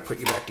 I'm not going to put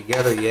you back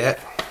together yet.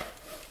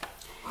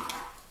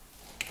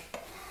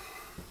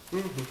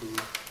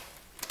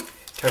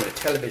 Turn the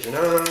television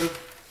on.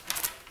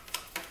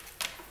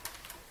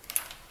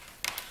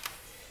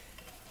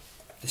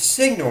 The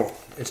signal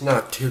is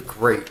not too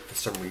great for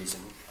some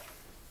reason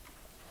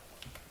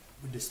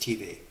with this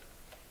TV.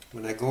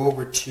 When I go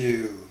over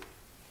to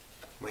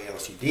my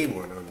LCD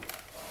one on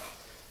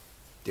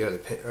the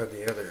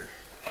other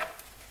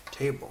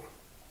table,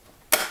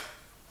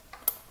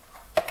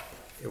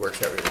 it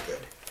works out really good.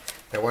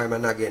 Now, why am I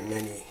not getting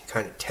any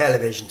kind of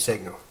television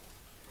signal?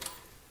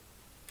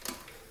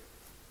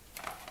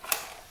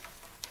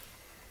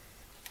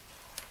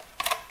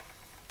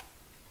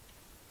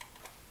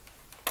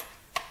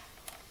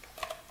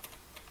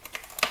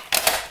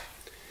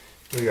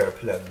 We are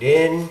plugged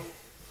in.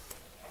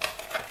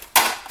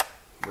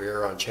 We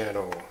are on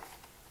channel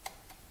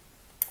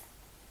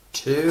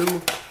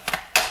 2.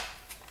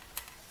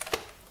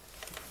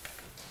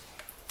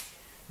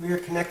 We are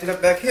connected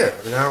up back here.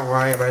 Now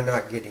why am I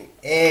not getting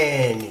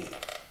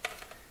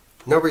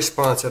no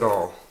response at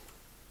all?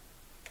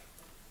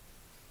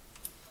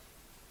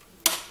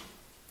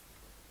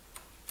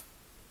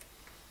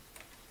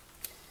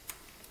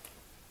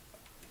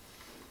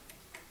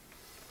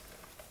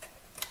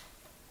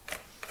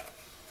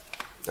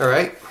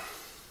 Alright,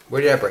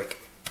 where did I break?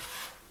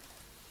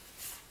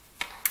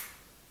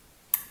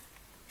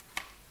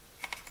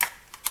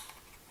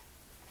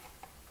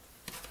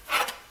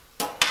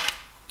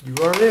 You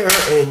are there,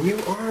 and you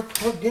are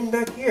plugged in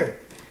back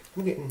here.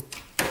 I'm getting...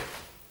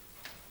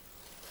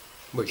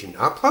 Was you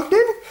not plugged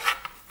in?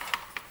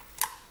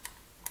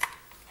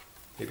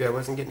 Maybe I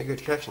wasn't getting a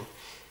good connection.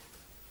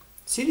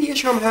 See the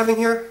issue I'm having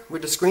here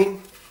with the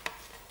screen?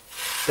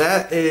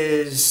 That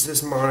is...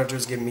 This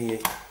monitor's giving me...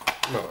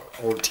 No,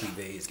 old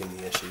TV is giving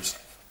me issues.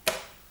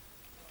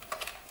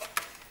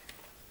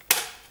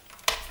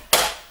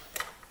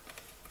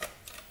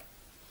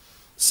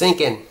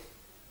 Sink in.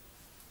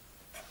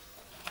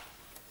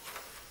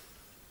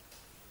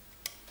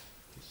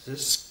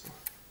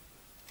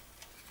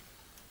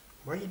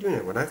 Why are you doing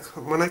it?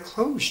 When I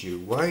close you,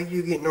 why are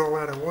you getting all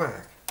out of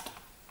whack?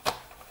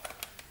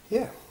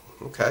 Yeah,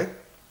 okay.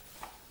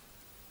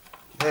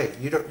 Hey,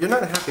 you're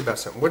not happy about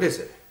something. What is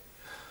it?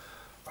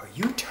 Are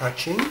you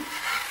touching?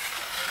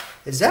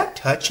 Is that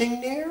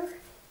touching there?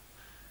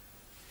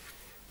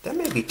 That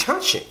may be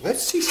touching.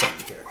 Let's see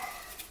something here.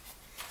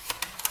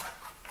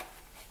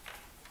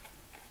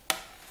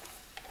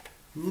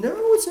 No,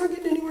 it's not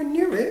getting anywhere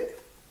near it.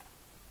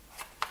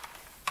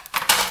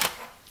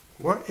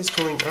 What is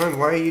going on?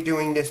 Why are you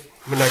doing this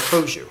when I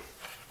close you?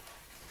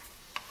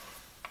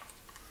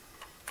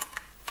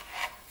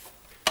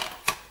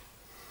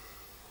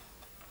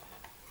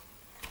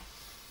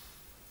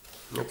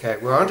 Okay,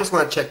 well, I just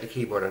want to check the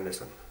keyboard on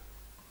this one.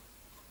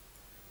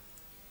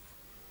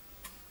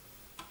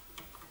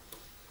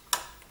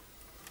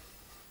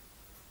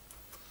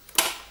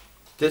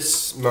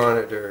 This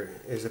monitor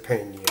is a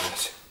pain in the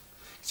ass.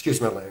 Excuse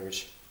my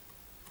language.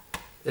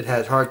 It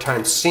has a hard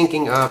time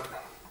syncing up.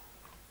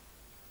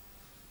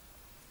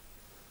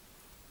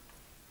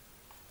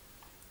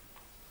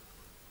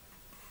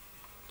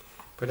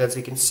 But as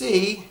you can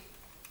see,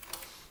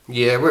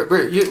 yeah,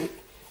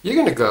 you're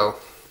gonna go.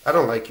 I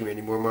don't like you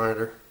anymore,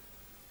 monitor.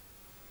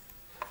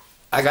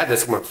 I got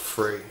this one for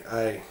free.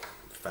 I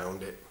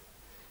found it.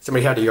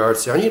 Somebody had a yard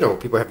sale. And you know,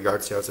 people have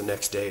yard sales the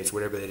next day. It's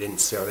whatever they didn't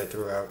sell, they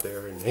threw out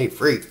there, and hey,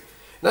 free.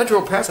 And I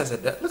drove past. I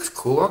said, that looks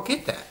cool. I'll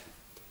get that.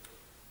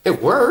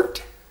 It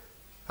worked.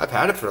 I've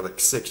had it for like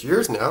 6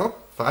 years now,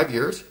 5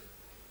 years.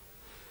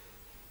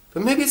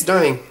 But maybe it's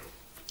dying.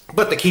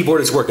 But the keyboard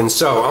is working,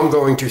 so I'm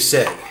going to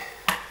say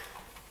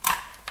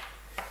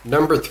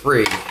number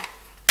 3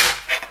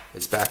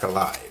 is back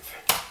alive.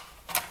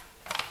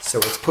 So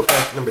let's put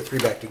number 3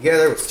 back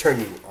together. Let's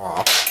turn you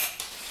off.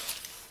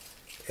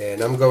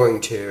 And I'm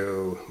going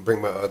to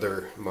bring my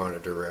other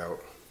monitor out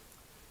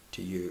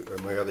to you, or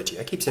my other TV.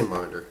 I keep saying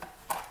monitor.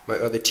 My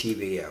other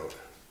TV out.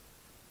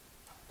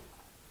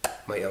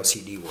 My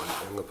LCD one.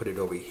 I'm going to put it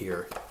over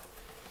here.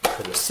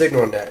 And the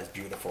signal on that is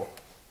beautiful.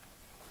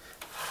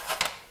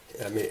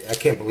 I mean, I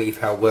can't believe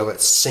how well it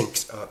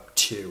syncs up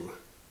to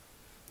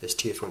this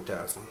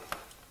TS1000.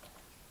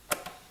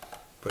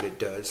 But it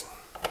does.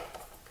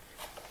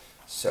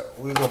 So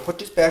we're going to put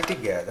this back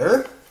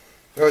together.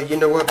 Oh, you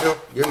know what, Bill?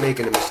 You're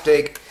making a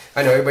mistake.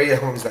 I know everybody at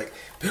home is like,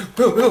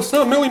 Bill,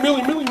 stop, Millie,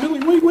 wait.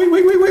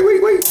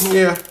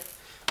 Yeah.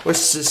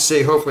 Let's just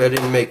say, hopefully I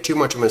didn't make too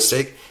much of a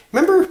mistake.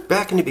 Remember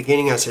back in the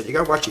beginning I said, you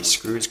got to watch these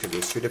screws because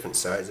there's 2 different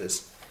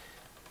sizes.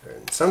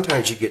 And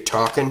sometimes you get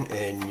talking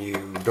and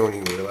you don't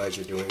even realize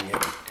you're doing it.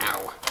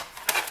 Ow.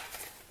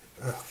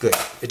 Oh, good.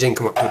 It didn't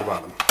come up to the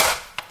bottom.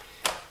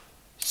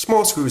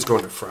 Small screws go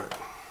in the front.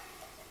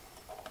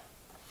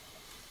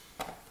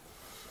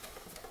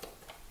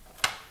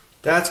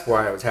 That's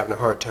why I was having a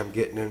hard time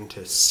getting them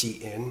to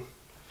seat in.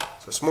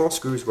 So small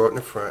screws go out in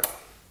the front.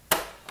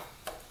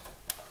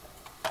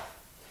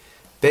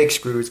 Big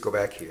screws go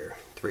back here.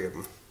 3 of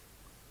them.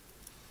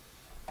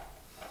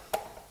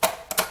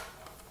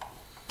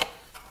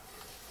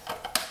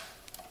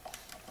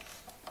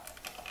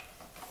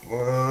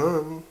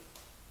 One.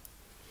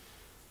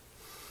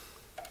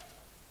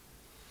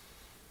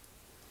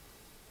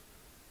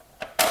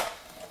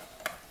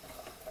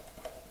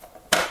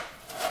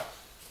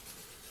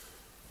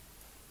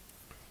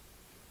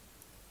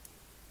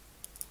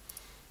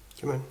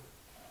 Come on.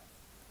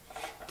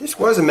 This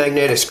was a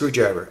magnetic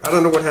screwdriver. I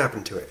don't know what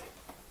happened to it.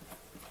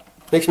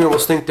 Makes me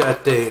almost think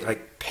that they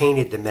like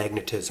painted the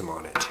magnetism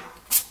on it.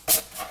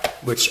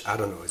 Which, I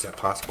don't know, is that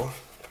possible?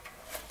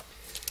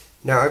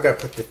 Now I've got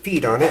to put the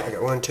feet on it. I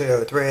got 1,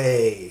 2,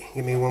 3.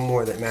 Give me one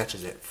more that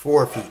matches it.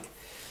 4 feet.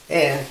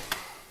 And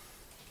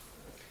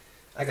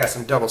I got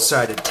some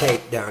double-sided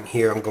tape down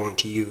here I'm going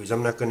to use.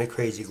 I'm not going to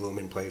crazy glue them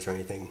in place or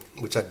anything,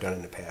 which I've done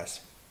in the past.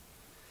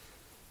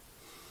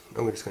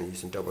 I'm just going to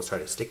use some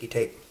double-sided sticky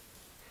tape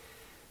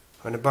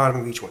on the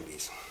bottom of each one of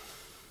these.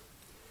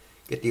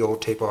 Get the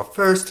old tape off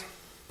first.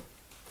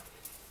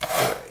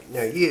 Alright,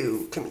 now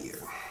you, come here.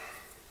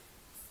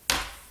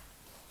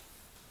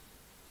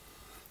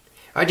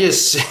 I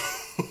just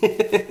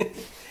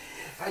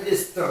I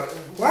just thought,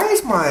 why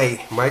is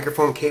my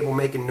microphone cable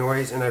making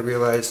noise? And I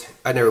realized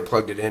I never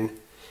plugged it in.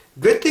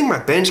 Good thing my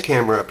bench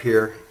camera up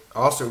here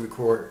also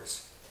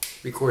records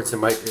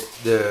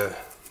the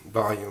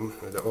volume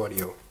or the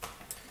audio.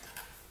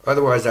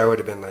 Otherwise I would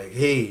have been like,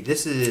 hey,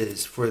 this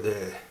is for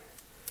the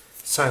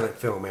silent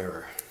film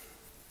era.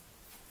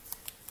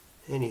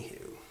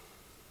 Anywho,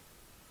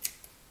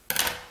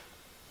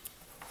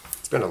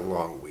 it's been a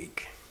long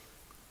week.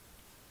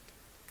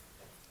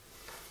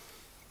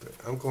 But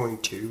I'm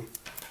going to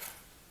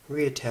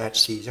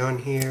reattach these on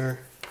here.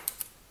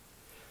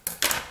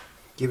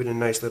 Give it a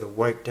nice little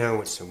wipe down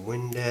with some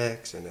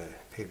Windex and a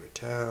paper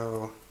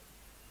towel.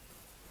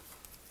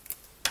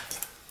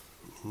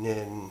 And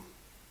then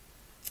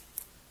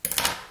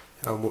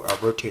I'll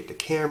rotate the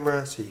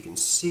camera so you can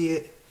see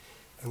it.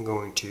 I'm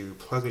going to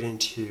plug it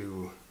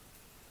into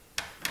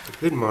a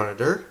good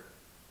monitor.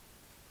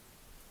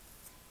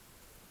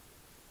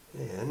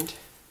 And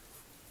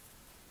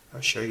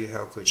I'll show you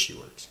how good she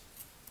works.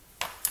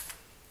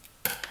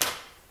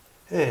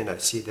 And I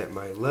see that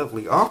my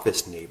lovely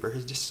office neighbor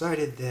has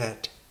decided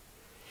that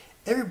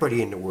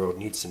everybody in the world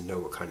needs to know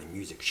what kind of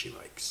music she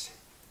likes.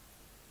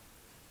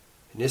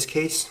 In this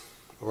case,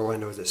 all I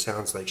know is it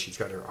sounds like she's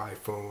got her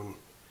iPhone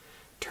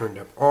turned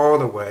up all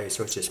the way,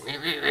 so it's just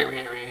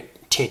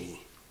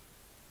tinny.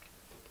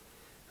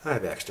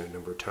 I've asked her a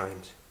number of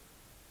times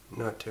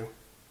not to.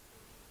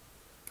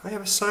 I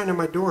have a sign on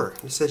my door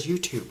that says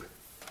YouTube.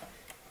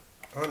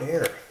 On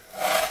air.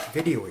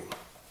 Videoing.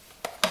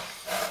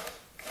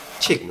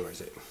 She ignores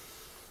it.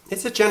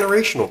 It's a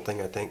generational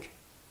thing, I think.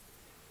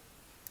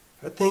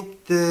 I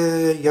think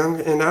the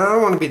young, and I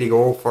don't want to be the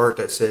old fart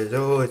that says,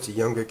 oh, it's the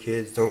younger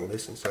kids, don't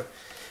listen, so.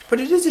 But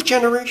it is a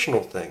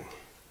generational thing.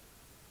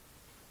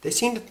 They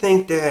seem to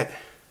think that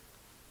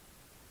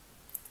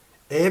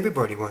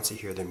everybody wants to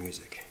hear their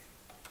music.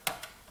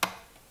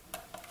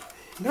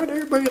 Not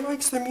everybody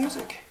likes their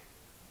music.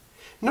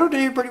 Not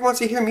everybody wants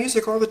to hear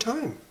music all the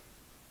time.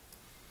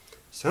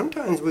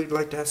 Sometimes we'd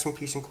like to have some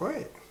peace and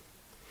quiet.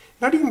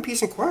 Not even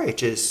peace and quiet,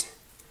 just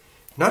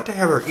not to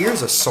have our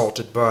ears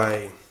assaulted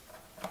by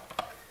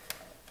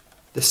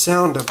the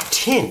sound of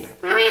tin.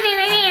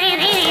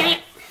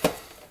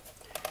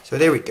 So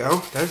there we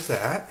go, that's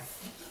that.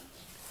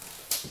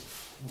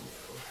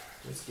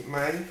 Let's get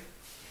my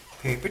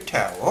paper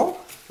towel,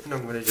 and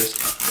I'm going to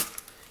just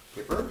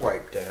give her a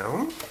wipe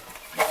down.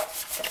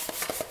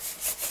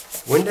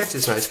 Windex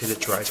is nice because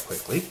it dries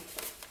quickly,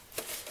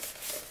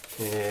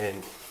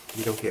 and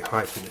you don't get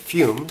high from the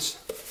fumes.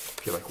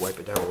 If you like wipe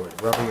it down with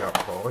rubbing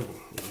alcohol, you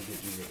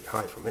get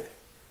high from it.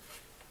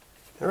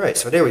 Alright,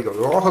 so there we go.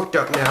 We're all hooked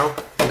up now.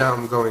 Now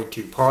I'm going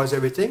to pause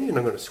everything, and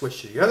I'm going to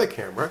switch to the other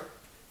camera,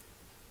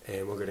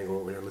 and we're going to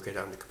go over and look at it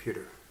on the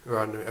computer, or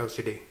on the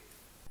LCD.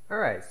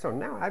 Alright, so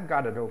now I've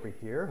got it over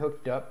here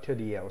hooked up to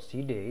the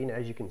LCD, and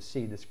as you can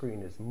see, the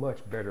screen is much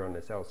better on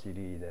this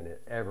LCD than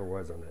it ever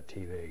was on that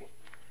TV.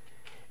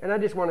 And I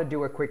just want to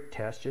do a quick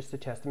test, just to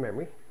test the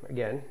memory.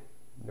 Again,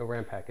 no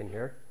RAM pack in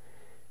here.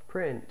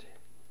 Print.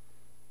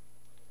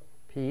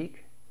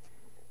 Peak.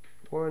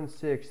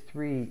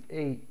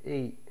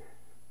 16388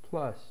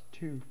 plus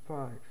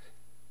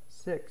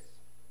 256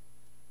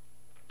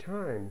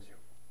 times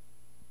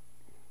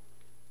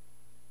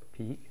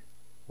peak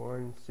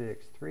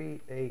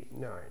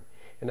 16389,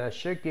 and I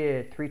should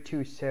get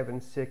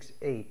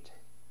 32768,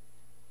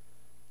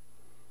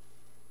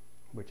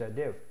 which I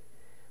do.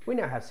 We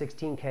now have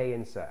 16K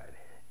inside.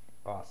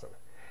 Awesome.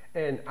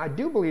 And I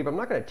do believe, I'm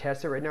not going to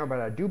test it right now, but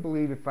I do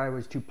believe if I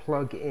was to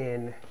plug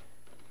in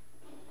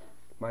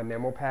my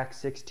memo pack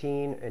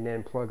 16 and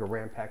then plug a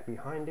RAM pack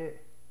behind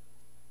it,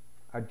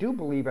 I do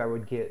believe I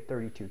would get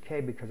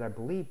 32K, because I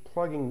believe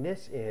plugging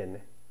this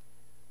in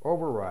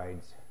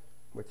overrides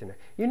what's in it.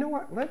 You know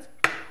what? Let's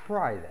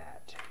try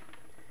that.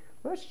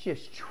 Let's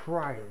just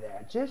try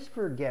that, just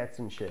for gets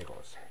and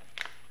shiggles.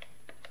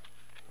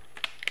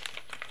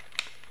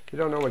 If you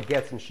don't know what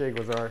gets and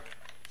shiggles are,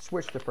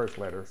 switch the first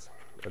letters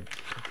of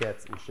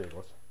gets and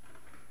shiggles,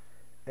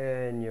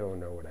 and you'll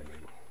know what I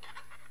mean.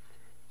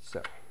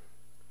 So,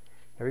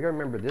 now we gotta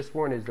remember, this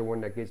one is the one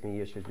that gives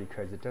me issues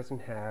because it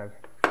doesn't have,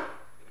 oh,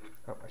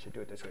 I should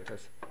do it this way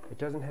first. It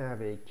doesn't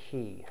have a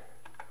key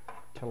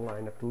to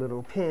line up the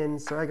little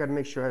pins, so I gotta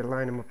make sure I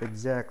line them up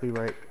exactly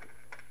right.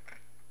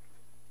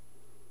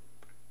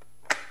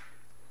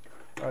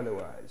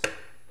 Otherwise,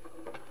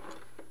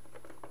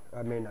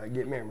 I may not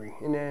get memory.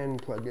 And then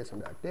plug this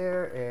one back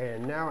there,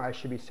 and now I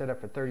should be set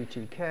up for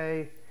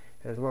 32K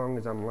as long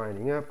as I'm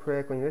lining up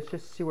correctly. Let's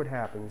just see what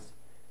happens.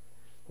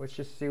 Let's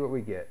just see what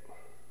we get.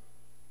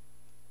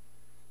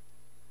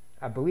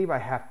 I believe I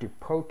have to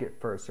poke it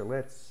first, so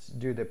let's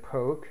do the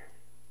poke.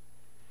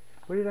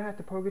 What did I have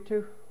to poke it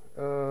to?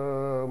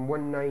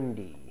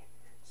 190.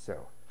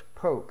 So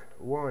poke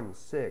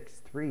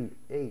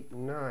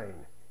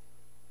 16389,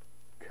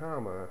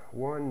 comma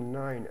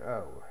 190.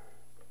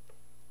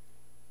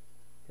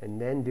 And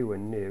then do a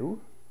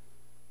new.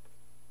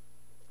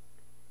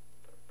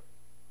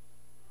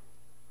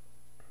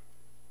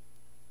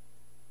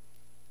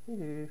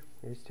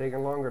 It's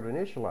taking longer to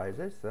initialize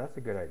it, so that's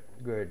a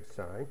good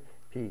sign.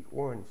 Peak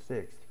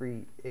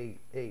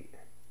 16388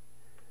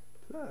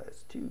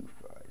 plus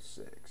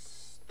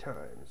 256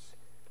 times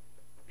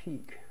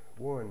peak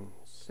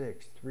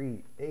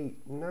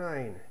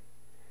 16389.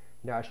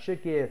 Now I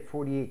should get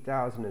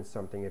 48,000 and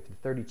something if the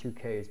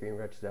 32K is being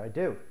registered. I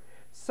do.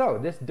 So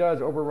this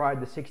does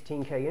override the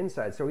 16K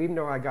inside. So even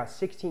though I got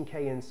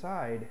 16K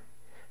inside,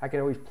 I can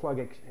always plug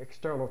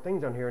external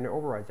things on here and it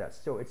overrides that.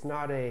 So it's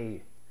not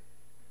a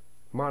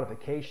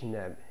modification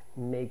that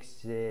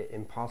makes it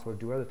impossible to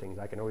do other things.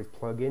 I can always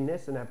plug in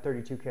this and have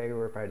 32K,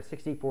 or if I had a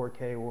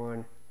 64K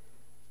one.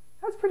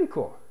 That's pretty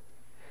cool.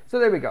 So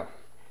there we go.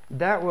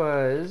 That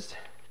was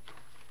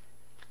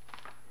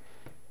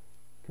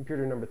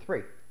computer number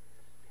 3.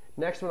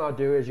 Next one I'll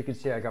do, as you can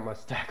see, I got my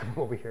stack of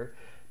them over here.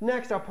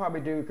 Next I'll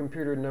probably do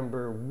computer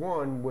number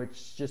 1,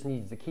 which just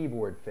needs the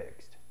keyboard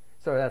fixed.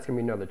 So that's going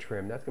to be another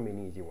trim. That's going to be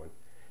an easy one.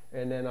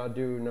 And then I'll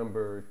do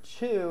number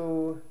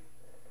 2,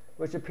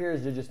 which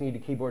appears to just need the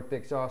keyboard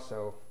fix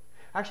also.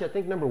 Actually, I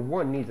think number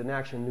 1 needs an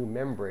actual new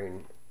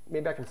membrane.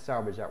 Maybe I can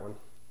salvage that one.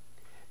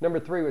 Number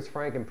 3 was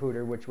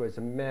Frankenpooter, which was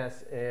a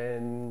mess,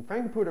 and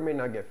Frankenpooter may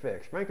not get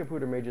fixed.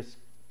 Frankenpooter may just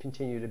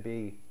continue to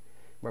be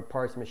my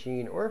parts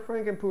machine, or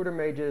Frankenpooter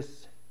may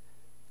just,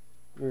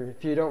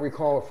 if you don't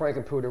recall what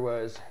Frankenpooter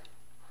was,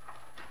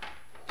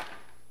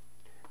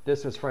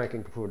 this was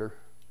Frankenpooter.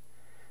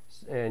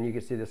 And you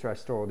can see this, I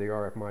stole the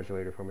RF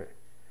modulator from it.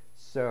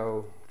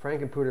 So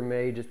Frankenpooter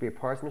may just be a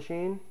parts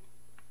machine.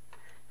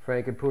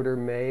 Frankenpooter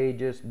may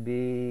just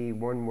be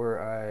one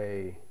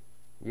where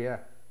yeah,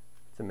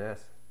 it's a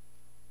mess.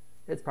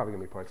 It's probably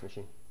gonna be a parts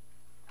machine.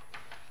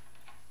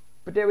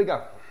 But there we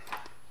go.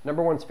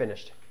 Number 1's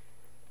finished.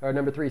 Or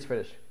number 3's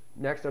finished.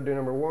 Next I'll do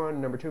number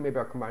 1, number 2, maybe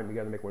I'll combine them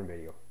together and make one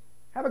video.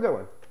 Have a good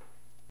one.